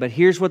plan. But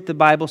here's what the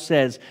Bible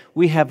says.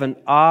 We have an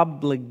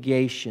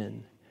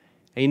obligation.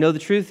 And you know the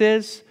truth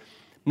is,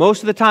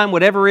 most of the time,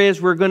 whatever it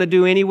is we're going to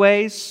do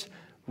anyways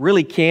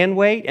really can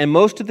wait. And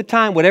most of the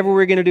time, whatever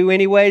we're going to do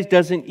anyways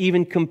doesn't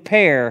even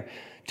compare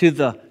to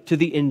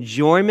the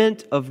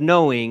enjoyment of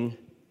knowing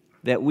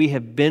that we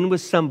have been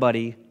with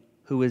somebody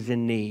who is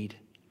in need.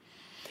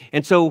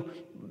 And so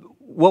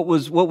what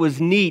was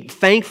neat,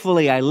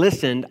 thankfully I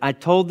listened. I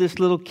told this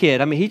little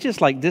kid, he's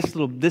just like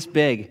this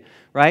big,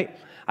 right?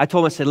 I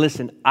told him, I said,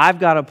 listen, I've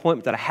got an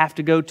appointment that I have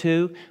to go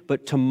to,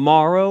 but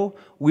tomorrow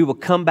we will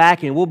come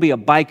back and we'll be a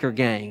biker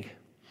gang.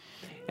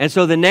 And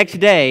so the next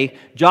day,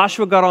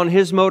 Joshua got on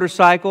his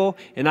motorcycle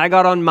and I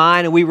got on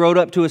mine and we rode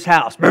up to his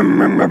house. Hey,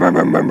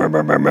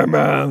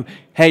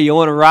 you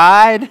want to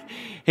ride?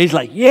 He's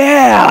like,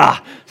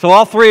 yeah. So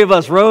all three of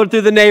us rode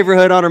through the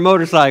neighborhood on our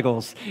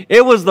motorcycles.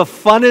 It was the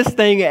funnest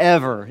thing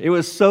ever. It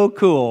was so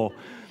cool.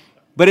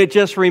 But it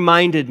just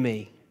reminded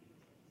me,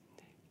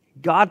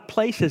 God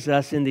places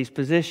us in these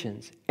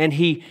positions. And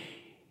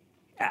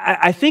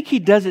I think He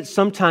does it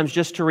sometimes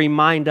just to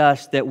remind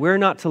us that we're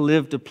not to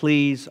live to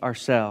please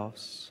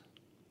ourselves.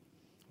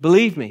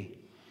 Believe me,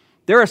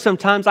 there are some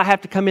times I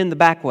have to come in the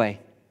back way.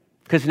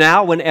 Because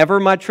now, whenever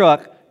my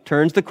truck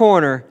turns the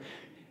corner,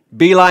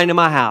 beeline to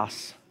my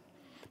house.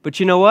 But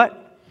you know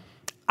what?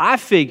 I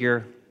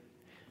figure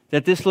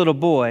that this little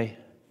boy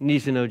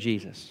needs to know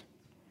Jesus.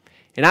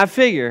 And I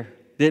figure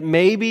that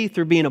maybe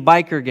through being a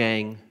biker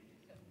gang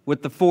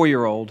with the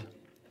 4-year-old,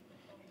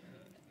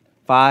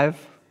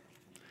 5,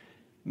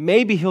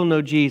 maybe he'll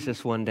know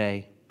Jesus one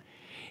day.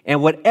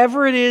 And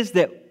whatever it is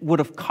that would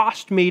have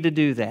cost me to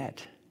do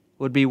that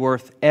would be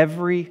worth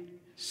every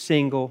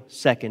single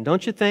second.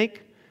 Don't you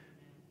think?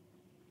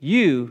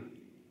 You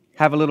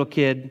have a little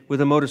kid with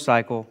a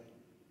motorcycle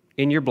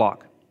in your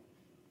block.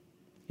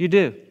 You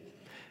do.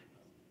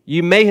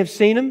 You may have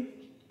seen him.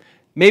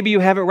 Maybe you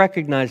haven't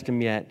recognized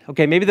him yet.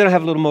 Okay, maybe they don't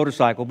have a little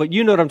motorcycle, but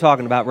you know what I'm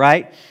talking about,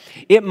 right?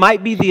 It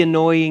might be the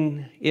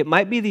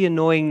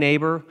annoying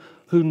neighbor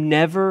who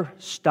never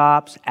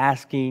stops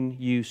asking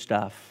you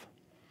stuff.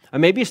 Or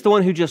maybe it's the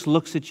one who just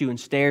looks at you and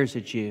stares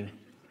at you.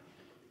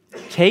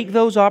 Take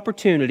those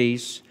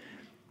opportunities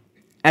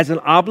as an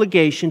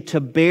obligation to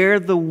bear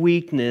the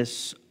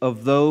weakness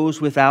of those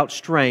without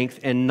strength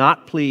and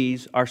not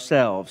please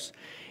ourselves.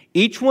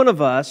 Each one of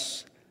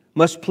us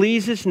must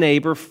please his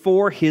neighbor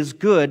for his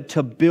good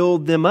to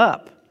build them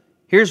up.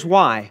 Here's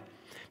why.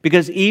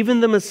 Because even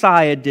the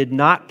Messiah did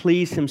not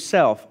please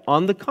himself.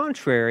 On the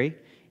contrary,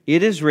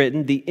 it is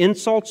written, the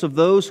insults of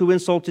those who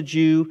insulted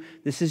you,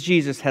 this is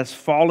Jesus, has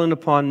fallen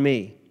upon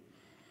me.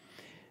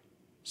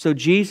 So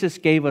Jesus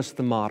gave us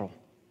the model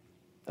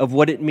of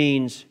what it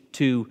means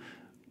to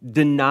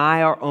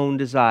deny our own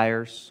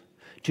desires,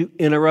 to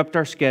interrupt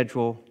our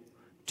schedule,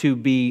 to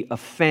be a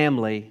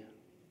family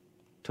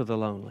to the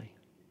lonely.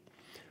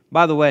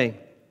 By the way,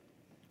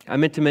 I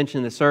meant to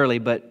mention this early,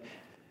 but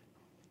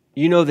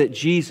you know that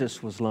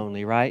Jesus was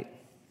lonely, right?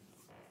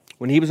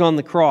 When he was on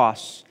the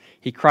cross,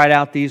 he cried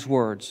out these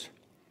words,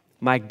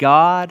 my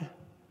God,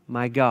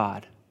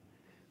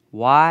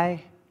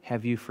 why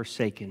have you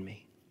forsaken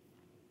me?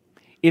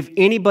 If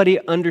anybody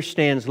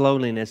understands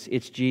loneliness,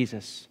 it's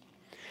Jesus.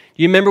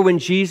 Do you remember when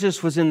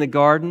Jesus was in the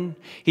garden?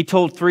 He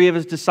told 3 of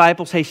his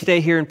disciples, hey,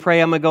 stay here and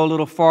pray. I'm going to go a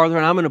little farther,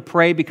 and I'm going to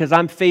pray because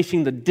I'm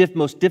facing the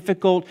most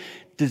difficult,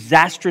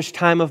 disastrous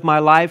time of my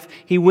life.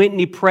 He went and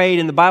he prayed,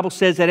 and the Bible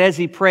says that as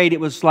he prayed,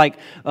 it was like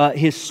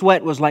his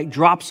sweat was like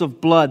drops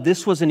of blood.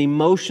 This was an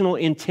emotional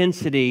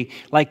intensity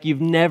like you've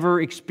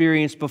never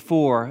experienced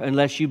before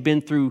unless you've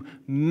been through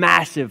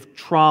massive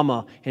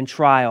trauma and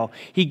trial.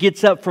 He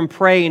gets up from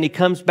praying, and he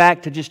comes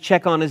back to just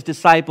check on his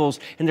disciples,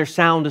 and they're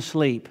sound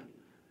asleep.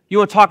 You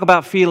want to talk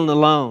about feeling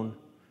alone?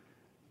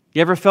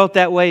 You ever felt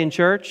that way in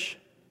church?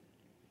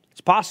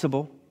 It's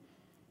possible.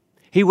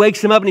 He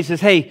wakes them up and he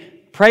says, hey,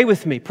 pray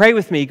with me.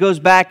 He goes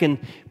back and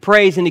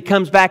prays, and he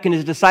comes back and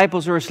his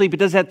disciples are asleep. He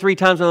does that 3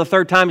 times. On the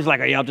 3rd time, he's like,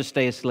 oh, yeah, I'll just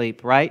stay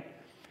asleep, right?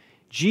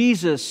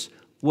 Jesus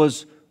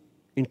was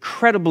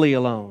incredibly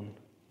alone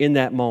in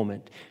that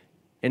moment.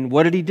 And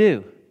what did he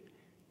do?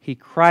 He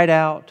cried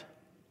out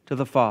to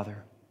the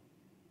Father.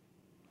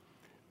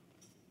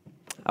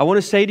 I want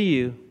to say to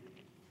you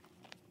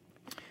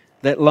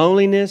that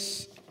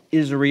loneliness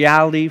is a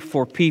reality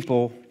for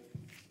people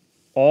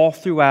all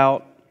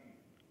throughout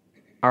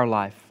our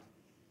life.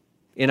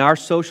 In our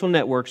social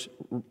networks,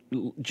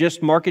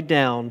 just mark it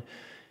down.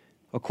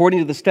 According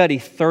to the study,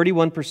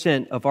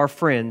 31% of our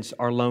friends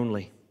are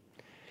lonely.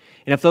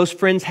 And if those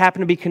friends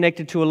happen to be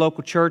connected to a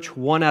local church,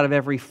 1 out of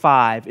every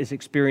 5 is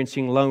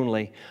experiencing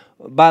lonely.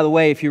 By the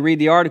way, if you read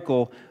the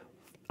article,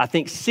 I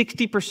think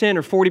 60%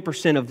 or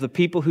 40% of the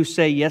people who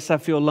say, yes, I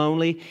feel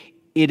lonely,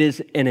 it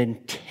is an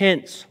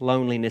intense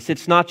loneliness.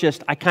 It's not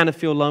just, I kind of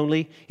feel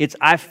lonely. It's,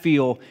 I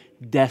feel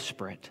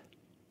desperate.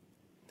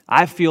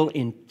 I feel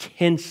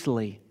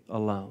intensely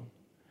alone.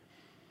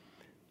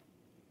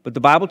 But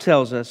the Bible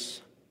tells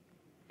us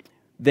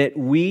that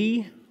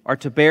we are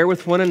to bear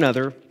with one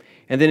another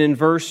And then in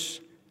verse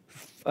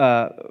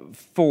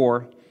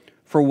 4,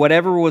 for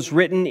whatever was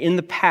written in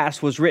the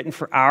past was written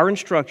for our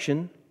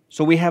instruction.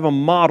 So we have a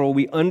model.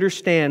 We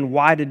understand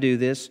why to do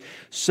this,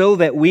 so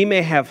that we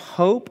may have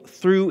hope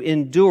through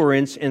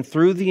endurance and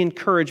through the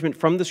encouragement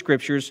from the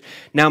Scriptures.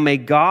 Now may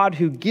God,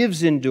 who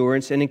gives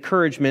endurance and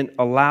encouragement,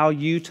 allow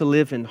you to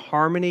live in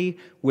harmony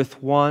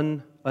with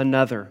one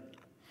another.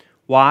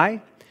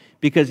 Why?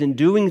 Because in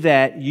doing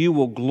that, you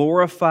will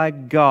glorify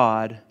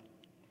God,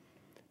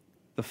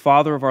 the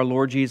Father of our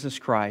Lord Jesus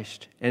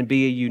Christ, and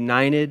be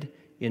united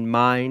in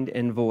mind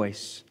and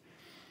voice.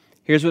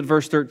 Here's what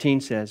verse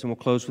 13 says, and we'll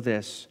close with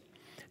this.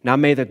 Now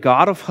may the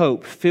God of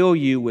hope fill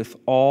you with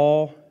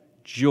all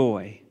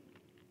joy.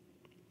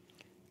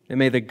 And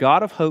may the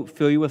God of hope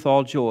fill you with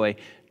all joy,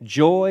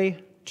 joy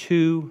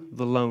to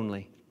the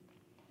lonely.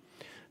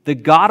 The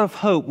God of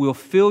hope will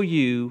fill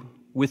you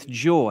with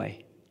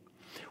joy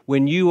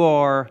when you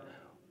are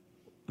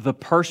the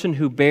person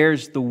who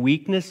bears the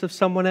weakness of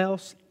someone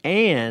else,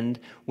 and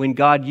when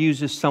God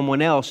uses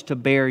someone else to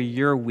bear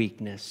your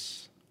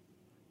weakness.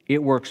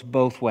 It works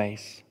both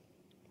ways,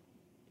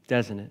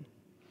 doesn't it?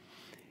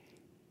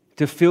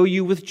 To fill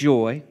you with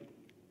joy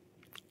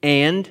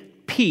and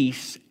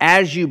peace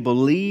as you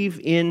believe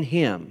in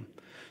Him,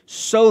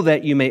 so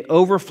that you may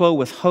overflow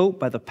with hope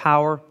by the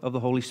power of the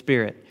Holy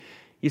Spirit.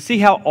 You see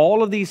how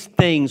all of these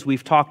things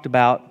we've talked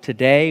about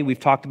today, we've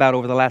talked about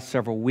over the last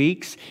several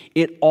weeks,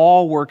 it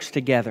all works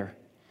together.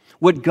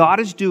 What God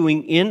is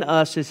doing in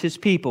us as His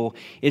people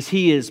is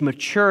He is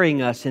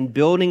maturing us and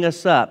building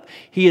us up.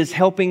 He is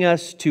helping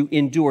us to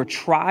endure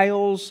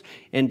trials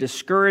and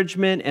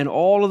discouragement and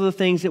all of the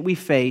things that we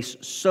face,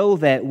 so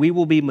that we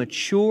will be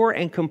mature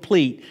and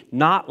complete,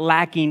 not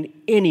lacking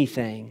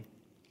anything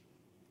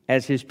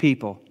as His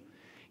people.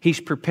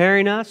 He's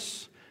preparing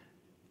us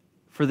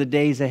for the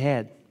days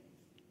ahead.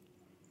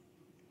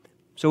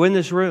 So in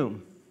this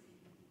room,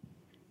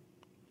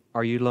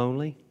 are you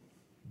lonely?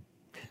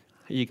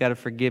 You got to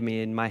forgive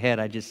me. In my head,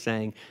 I just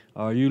sang,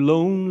 "Are you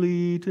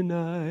lonely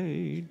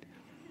tonight?"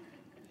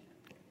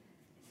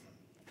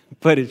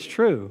 But it's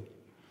true.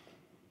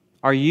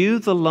 Are you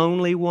the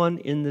lonely one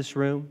in this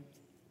room?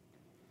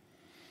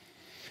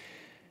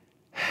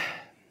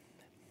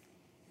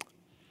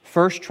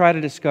 First, try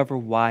to discover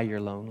why you're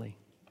lonely.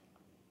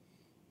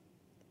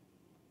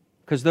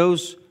 Because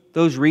those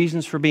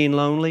reasons for being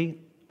lonely,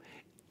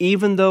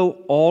 even though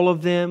all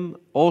of them,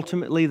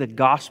 ultimately the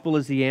gospel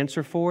is the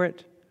answer for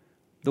it,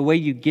 the way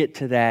you get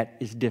to that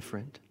is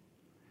different.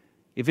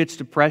 If it's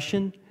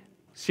depression,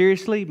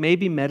 seriously,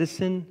 maybe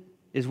medicine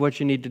is what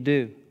you need to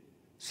do.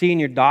 Seeing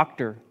your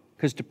doctor,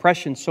 because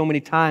depression so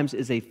many times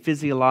is a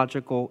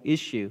physiological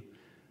issue.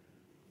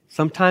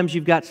 Sometimes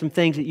you've got some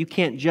things that you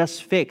can't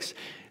just fix.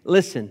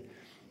 Listen,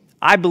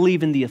 I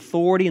believe in the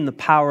authority and the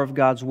power of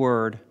God's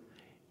Word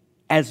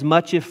as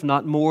much, if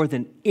not more,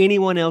 than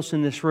anyone else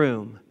in this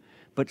room.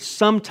 But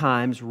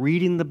sometimes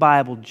reading the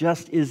Bible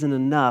just isn't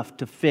enough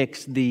to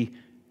fix the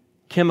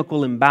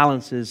chemical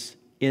imbalances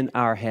in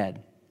our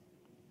head.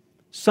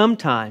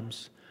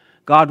 Sometimes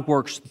God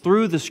works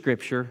through the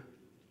Scripture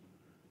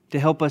to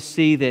help us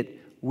see that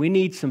we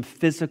need some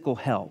physical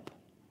help,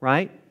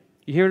 right?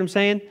 You hear what I'm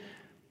saying?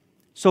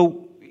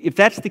 So if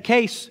that's the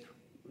case,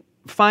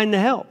 find the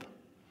help.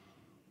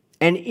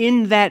 And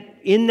in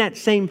that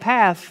same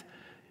path,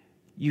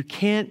 you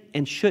can't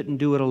and shouldn't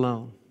do it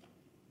alone.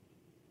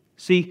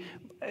 See,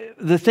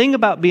 the thing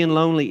about being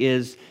lonely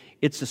is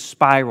it's a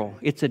spiral,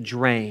 it's a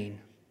drain.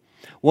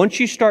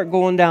 Once you start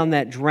going down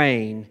that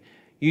drain,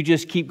 you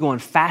just keep going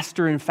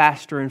faster and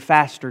faster and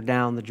faster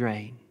down the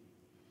drain.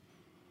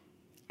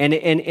 And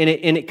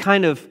it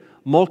kind of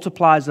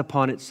multiplies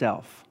upon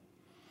itself.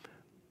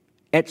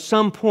 At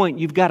some point,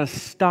 you've got to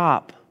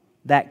stop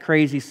that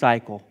crazy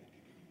cycle.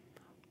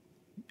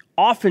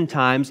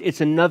 Oftentimes,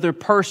 it's another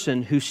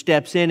person who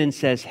steps in and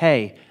says,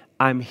 "Hey,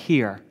 I'm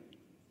here.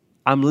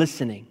 I'm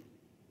listening."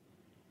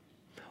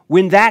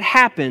 When that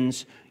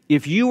happens,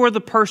 if you are the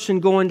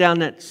person going down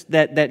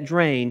that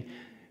drain,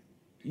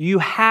 you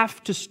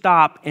have to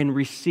stop and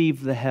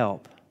receive the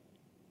help.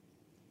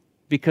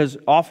 Because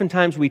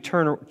oftentimes we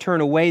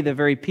turn away the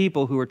very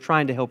people who are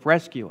trying to help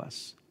rescue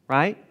us,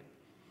 right?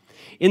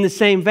 In the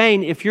same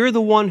vein, if you're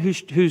the one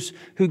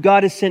who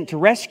God has sent to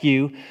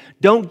rescue,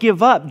 don't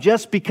give up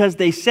just because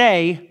they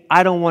say,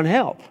 "I don't want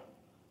help."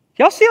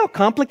 Y'all see how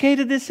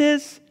complicated this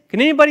is? Can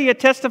anybody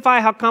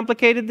testify how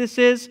complicated this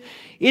is?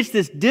 It's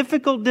this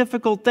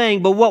difficult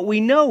thing, but what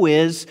we know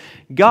is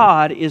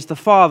God is the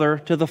father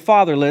to the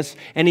fatherless,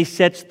 and He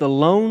sets the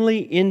lonely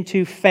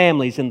into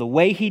families, and the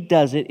way He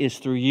does it is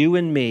through you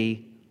and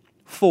me,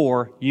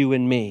 for you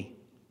and me,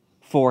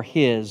 for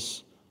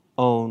His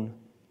own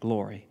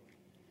glory.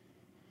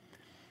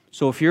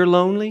 So if you're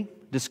lonely,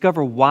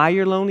 discover why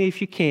you're lonely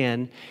if you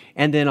can,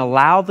 and then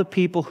allow the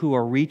people who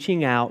are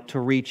reaching out to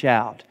reach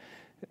out.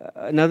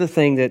 Another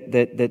thing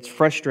that's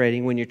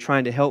frustrating when you're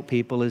trying to help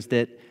people is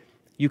that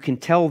you can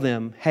tell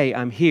them, "Hey,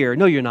 I'm here."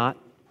 "No, you're not."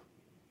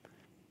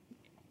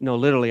 "No,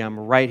 literally, I'm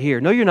right here."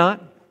 "No, you're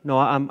not." "No,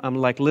 I'm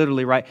like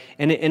literally right."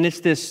 And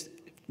it's this,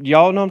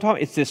 y'all know what I'm talking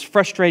about? It's this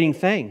frustrating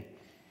thing.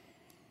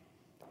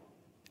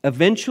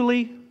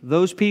 eventually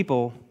those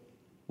people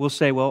will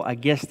say, well, I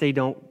guess they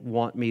don't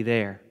want me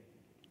there.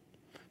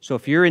 So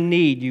if you're in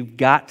need, you've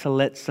got to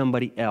let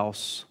somebody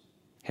else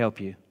help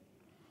you.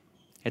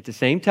 At the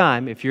same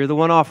time, if you're the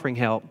one offering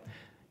help,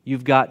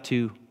 you've got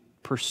to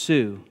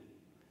pursue.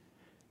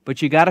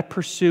 But you got to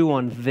pursue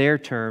on their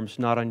terms,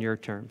 not on your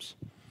terms.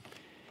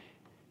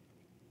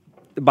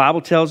 The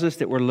Bible tells us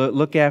that we're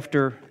look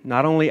after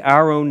not only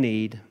our own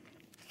need,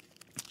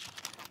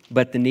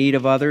 but the need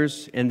of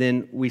others. And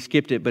then we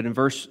skipped it, but in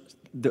verse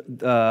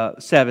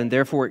 7,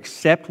 therefore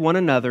accept one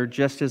another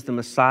just as the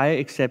Messiah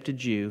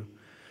accepted you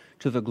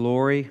to the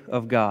glory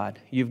of God.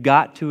 You've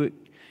got to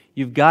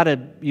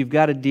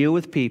deal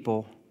with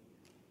people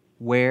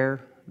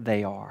where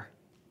they are,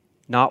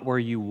 not where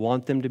you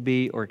want them to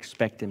be or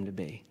expect them to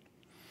be.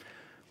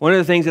 One of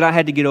the things that I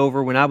had to get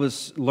over when I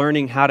was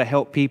learning how to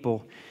help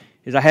people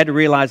is I had to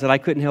realize that I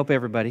couldn't help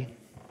everybody.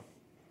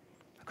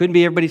 I couldn't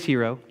be everybody's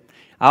hero.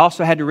 I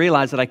also had to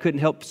realize that I couldn't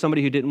help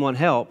somebody who didn't want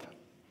help.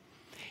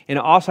 And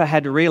I also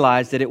had to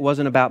realize that it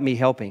wasn't about me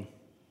helping.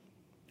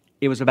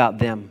 It was about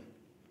them.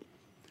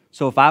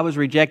 So if I was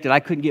rejected,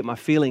 I couldn't get my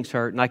feelings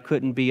hurt and I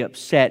couldn't be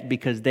upset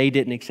because they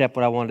didn't accept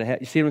what I wanted to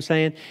have. You see what I'm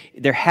saying?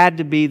 There had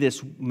to be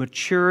this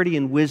maturity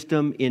and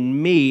wisdom in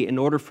me in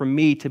order for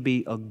me to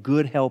be a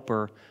good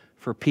helper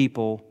for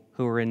people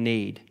who are in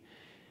need.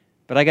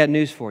 But I got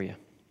news for you.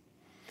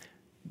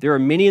 There are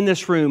many in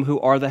this room who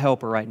are the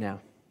helper right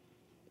now.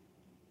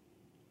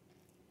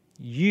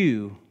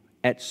 You,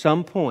 at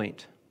some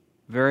point,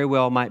 very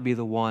well might be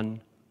the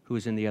one who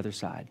is in the other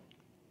side.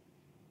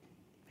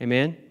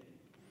 Amen?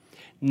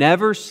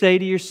 Never say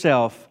to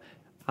yourself,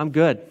 I'm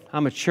good,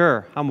 I'm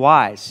mature, I'm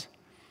wise.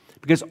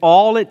 Because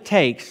all it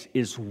takes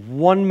is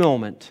one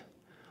moment,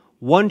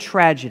 one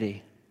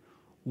tragedy,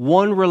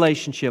 one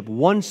relationship,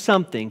 one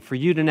something for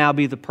you to now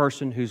be the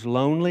person who's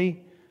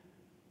lonely,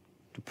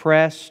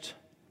 depressed,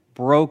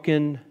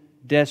 broken,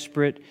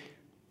 desperate,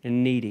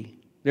 and needy.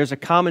 There's a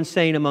common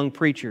saying among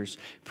preachers,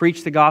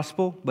 preach the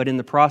gospel, but in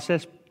the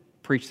process,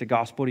 preach the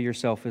gospel to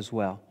yourself as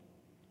well.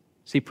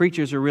 See,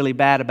 preachers are really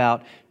bad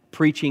about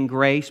preaching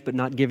grace, but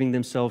not giving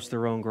themselves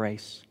their own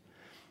grace.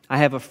 I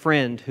have a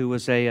friend who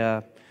was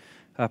a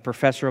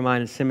professor of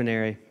mine in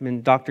seminary,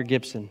 Dr.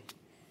 Gibson.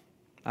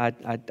 I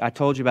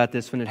told you about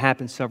this when it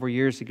happened several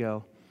years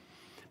ago.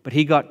 But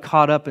he got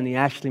caught up in the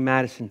Ashley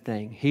Madison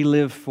thing. He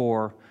lived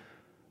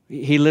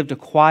a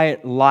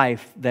quiet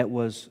life it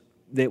was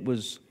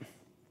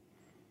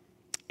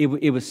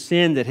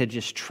sin that had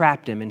just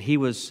trapped him, and he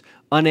was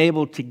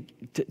unable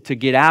to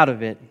get out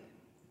of it.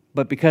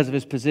 But because of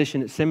his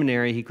position at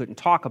seminary, he couldn't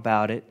talk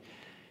about it.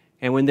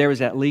 And when there was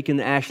that leak in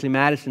the Ashley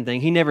Madison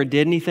thing, he never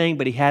did anything,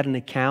 but he had an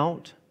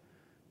account.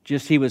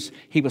 Just he was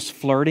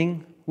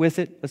flirting with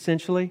it,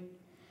 essentially.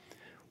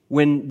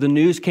 When the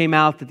news came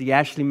out that the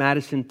Ashley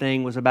Madison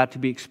thing was about to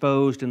be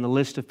exposed and the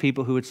list of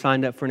people who had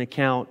signed up for an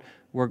account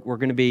were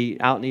going to be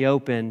out in the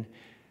open,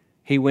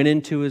 he went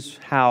into his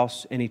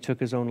house and he took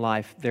his own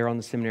life there on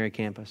the seminary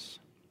campus.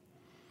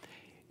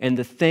 And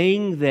the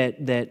thing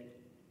that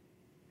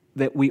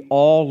we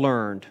all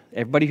learned,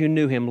 everybody who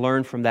knew him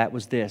learned from that,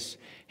 was this.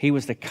 He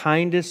was the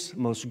kindest,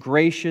 most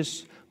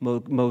gracious,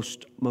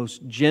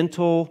 most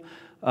gentle,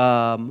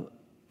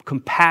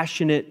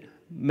 compassionate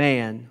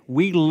man.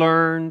 We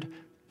learned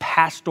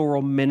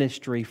pastoral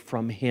ministry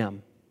from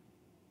him.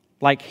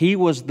 Like he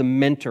was the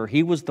mentor,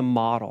 he was the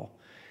model.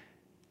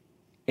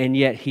 And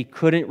yet he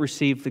couldn't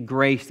receive the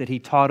grace that he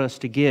taught us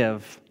to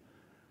give.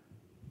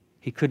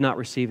 He could not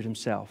receive it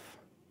himself.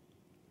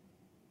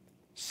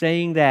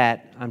 Saying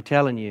that, I'm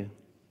telling you,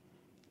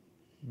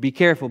 be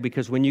careful,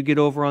 because when you get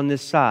over on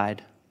this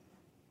side,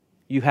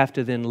 you have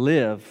to then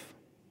live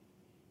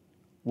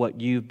what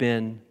you've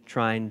been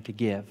trying to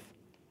give.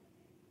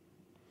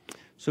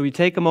 So we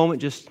take a moment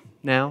just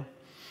now.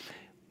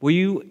 Will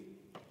you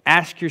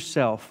ask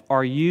yourself,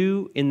 are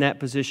you in that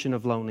position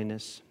of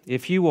loneliness?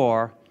 If you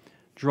are,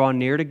 draw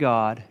near to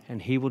God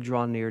and He will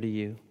draw near to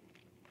you.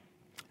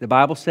 The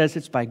Bible says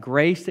it's by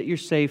grace that you're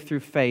saved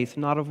through faith,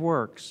 not of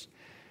works.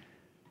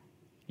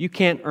 You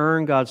can't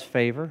earn God's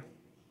favor.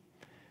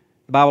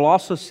 The Bible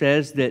also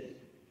says that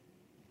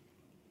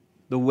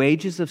the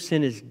wages of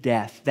sin is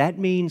death. That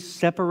means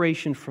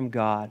separation from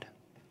God.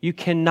 You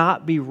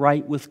cannot be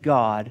right with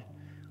God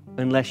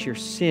unless your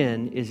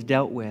sin is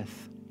dealt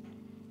with.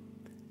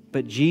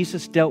 But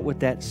Jesus dealt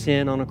with that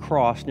sin on a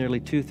cross nearly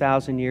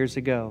 2,000 years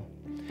ago.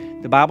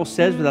 The Bible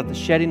says without the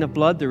shedding of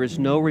blood, there is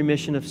no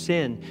remission of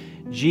sin.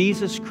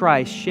 Jesus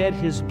Christ shed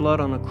His blood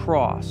on a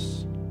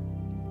cross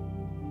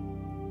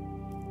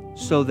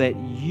so that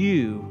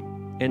you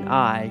and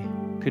I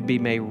could be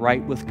made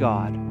right with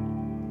God.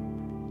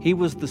 He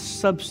was the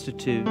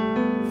substitute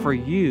for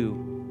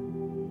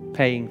you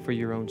paying for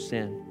your own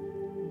sin.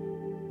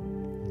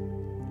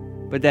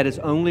 But that is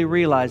only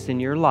realized in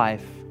your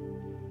life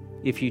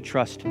if you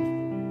trust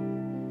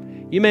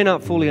Him. You may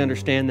not fully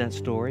understand that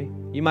story.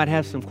 You might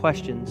have some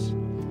questions.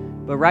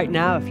 But right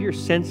now, if you're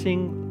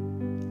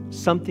sensing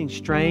something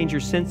strange,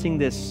 you're sensing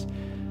this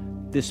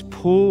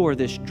pull or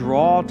this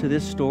draw to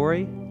this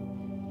story,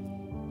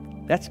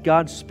 That's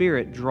God's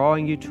Spirit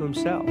drawing you to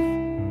Himself.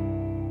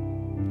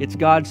 It's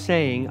God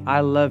saying, I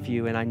love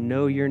you and I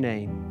know your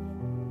name.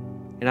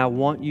 And I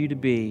want you to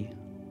be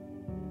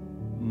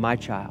my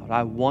child.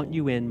 I want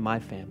you in my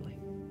family.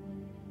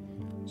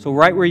 So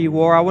right where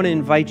you are, I want to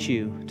invite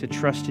you to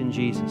trust in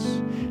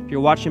Jesus. If you're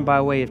watching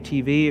by way of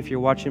TV, if you're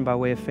watching by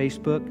way of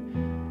Facebook,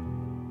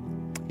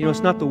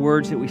 it's not the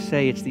words that we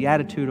say, it's the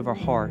attitude of our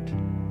heart.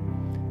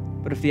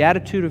 But if the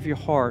attitude of your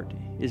heart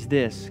is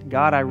this,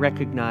 God, I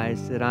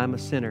recognize that I'm a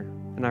sinner,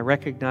 and I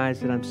recognize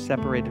that I'm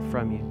separated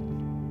from you.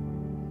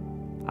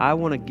 I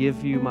want to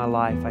give you my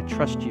life. I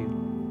trust you.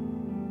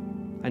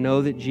 I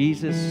know that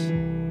Jesus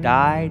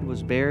died,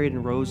 was buried,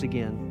 and rose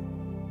again.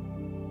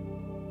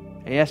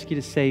 I ask you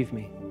to save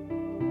me.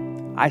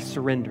 I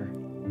surrender.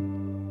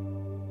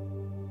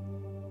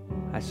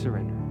 I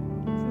surrender.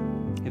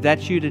 If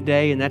that's you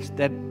today and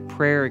that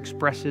prayer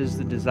expresses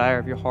the desire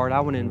of your heart, I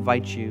want to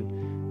invite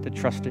you to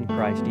trust in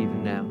Christ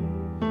even now.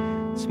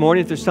 This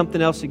morning, if there's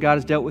something else that God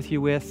has dealt with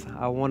you with,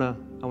 I want to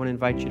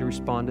invite you to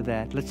respond to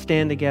that. Let's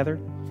stand together.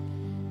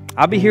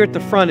 I'll be here at the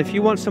front. If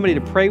you want somebody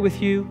to pray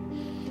with you,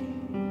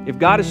 if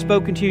God has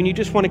spoken to you and you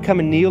just want to come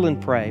and kneel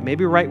and pray,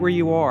 maybe right where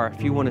you are,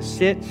 if you want to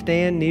sit,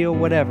 stand, kneel,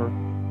 whatever,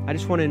 I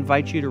just want to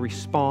invite you to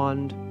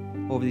respond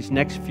over these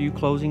next few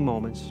closing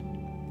moments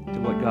to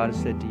what God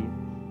has said to you.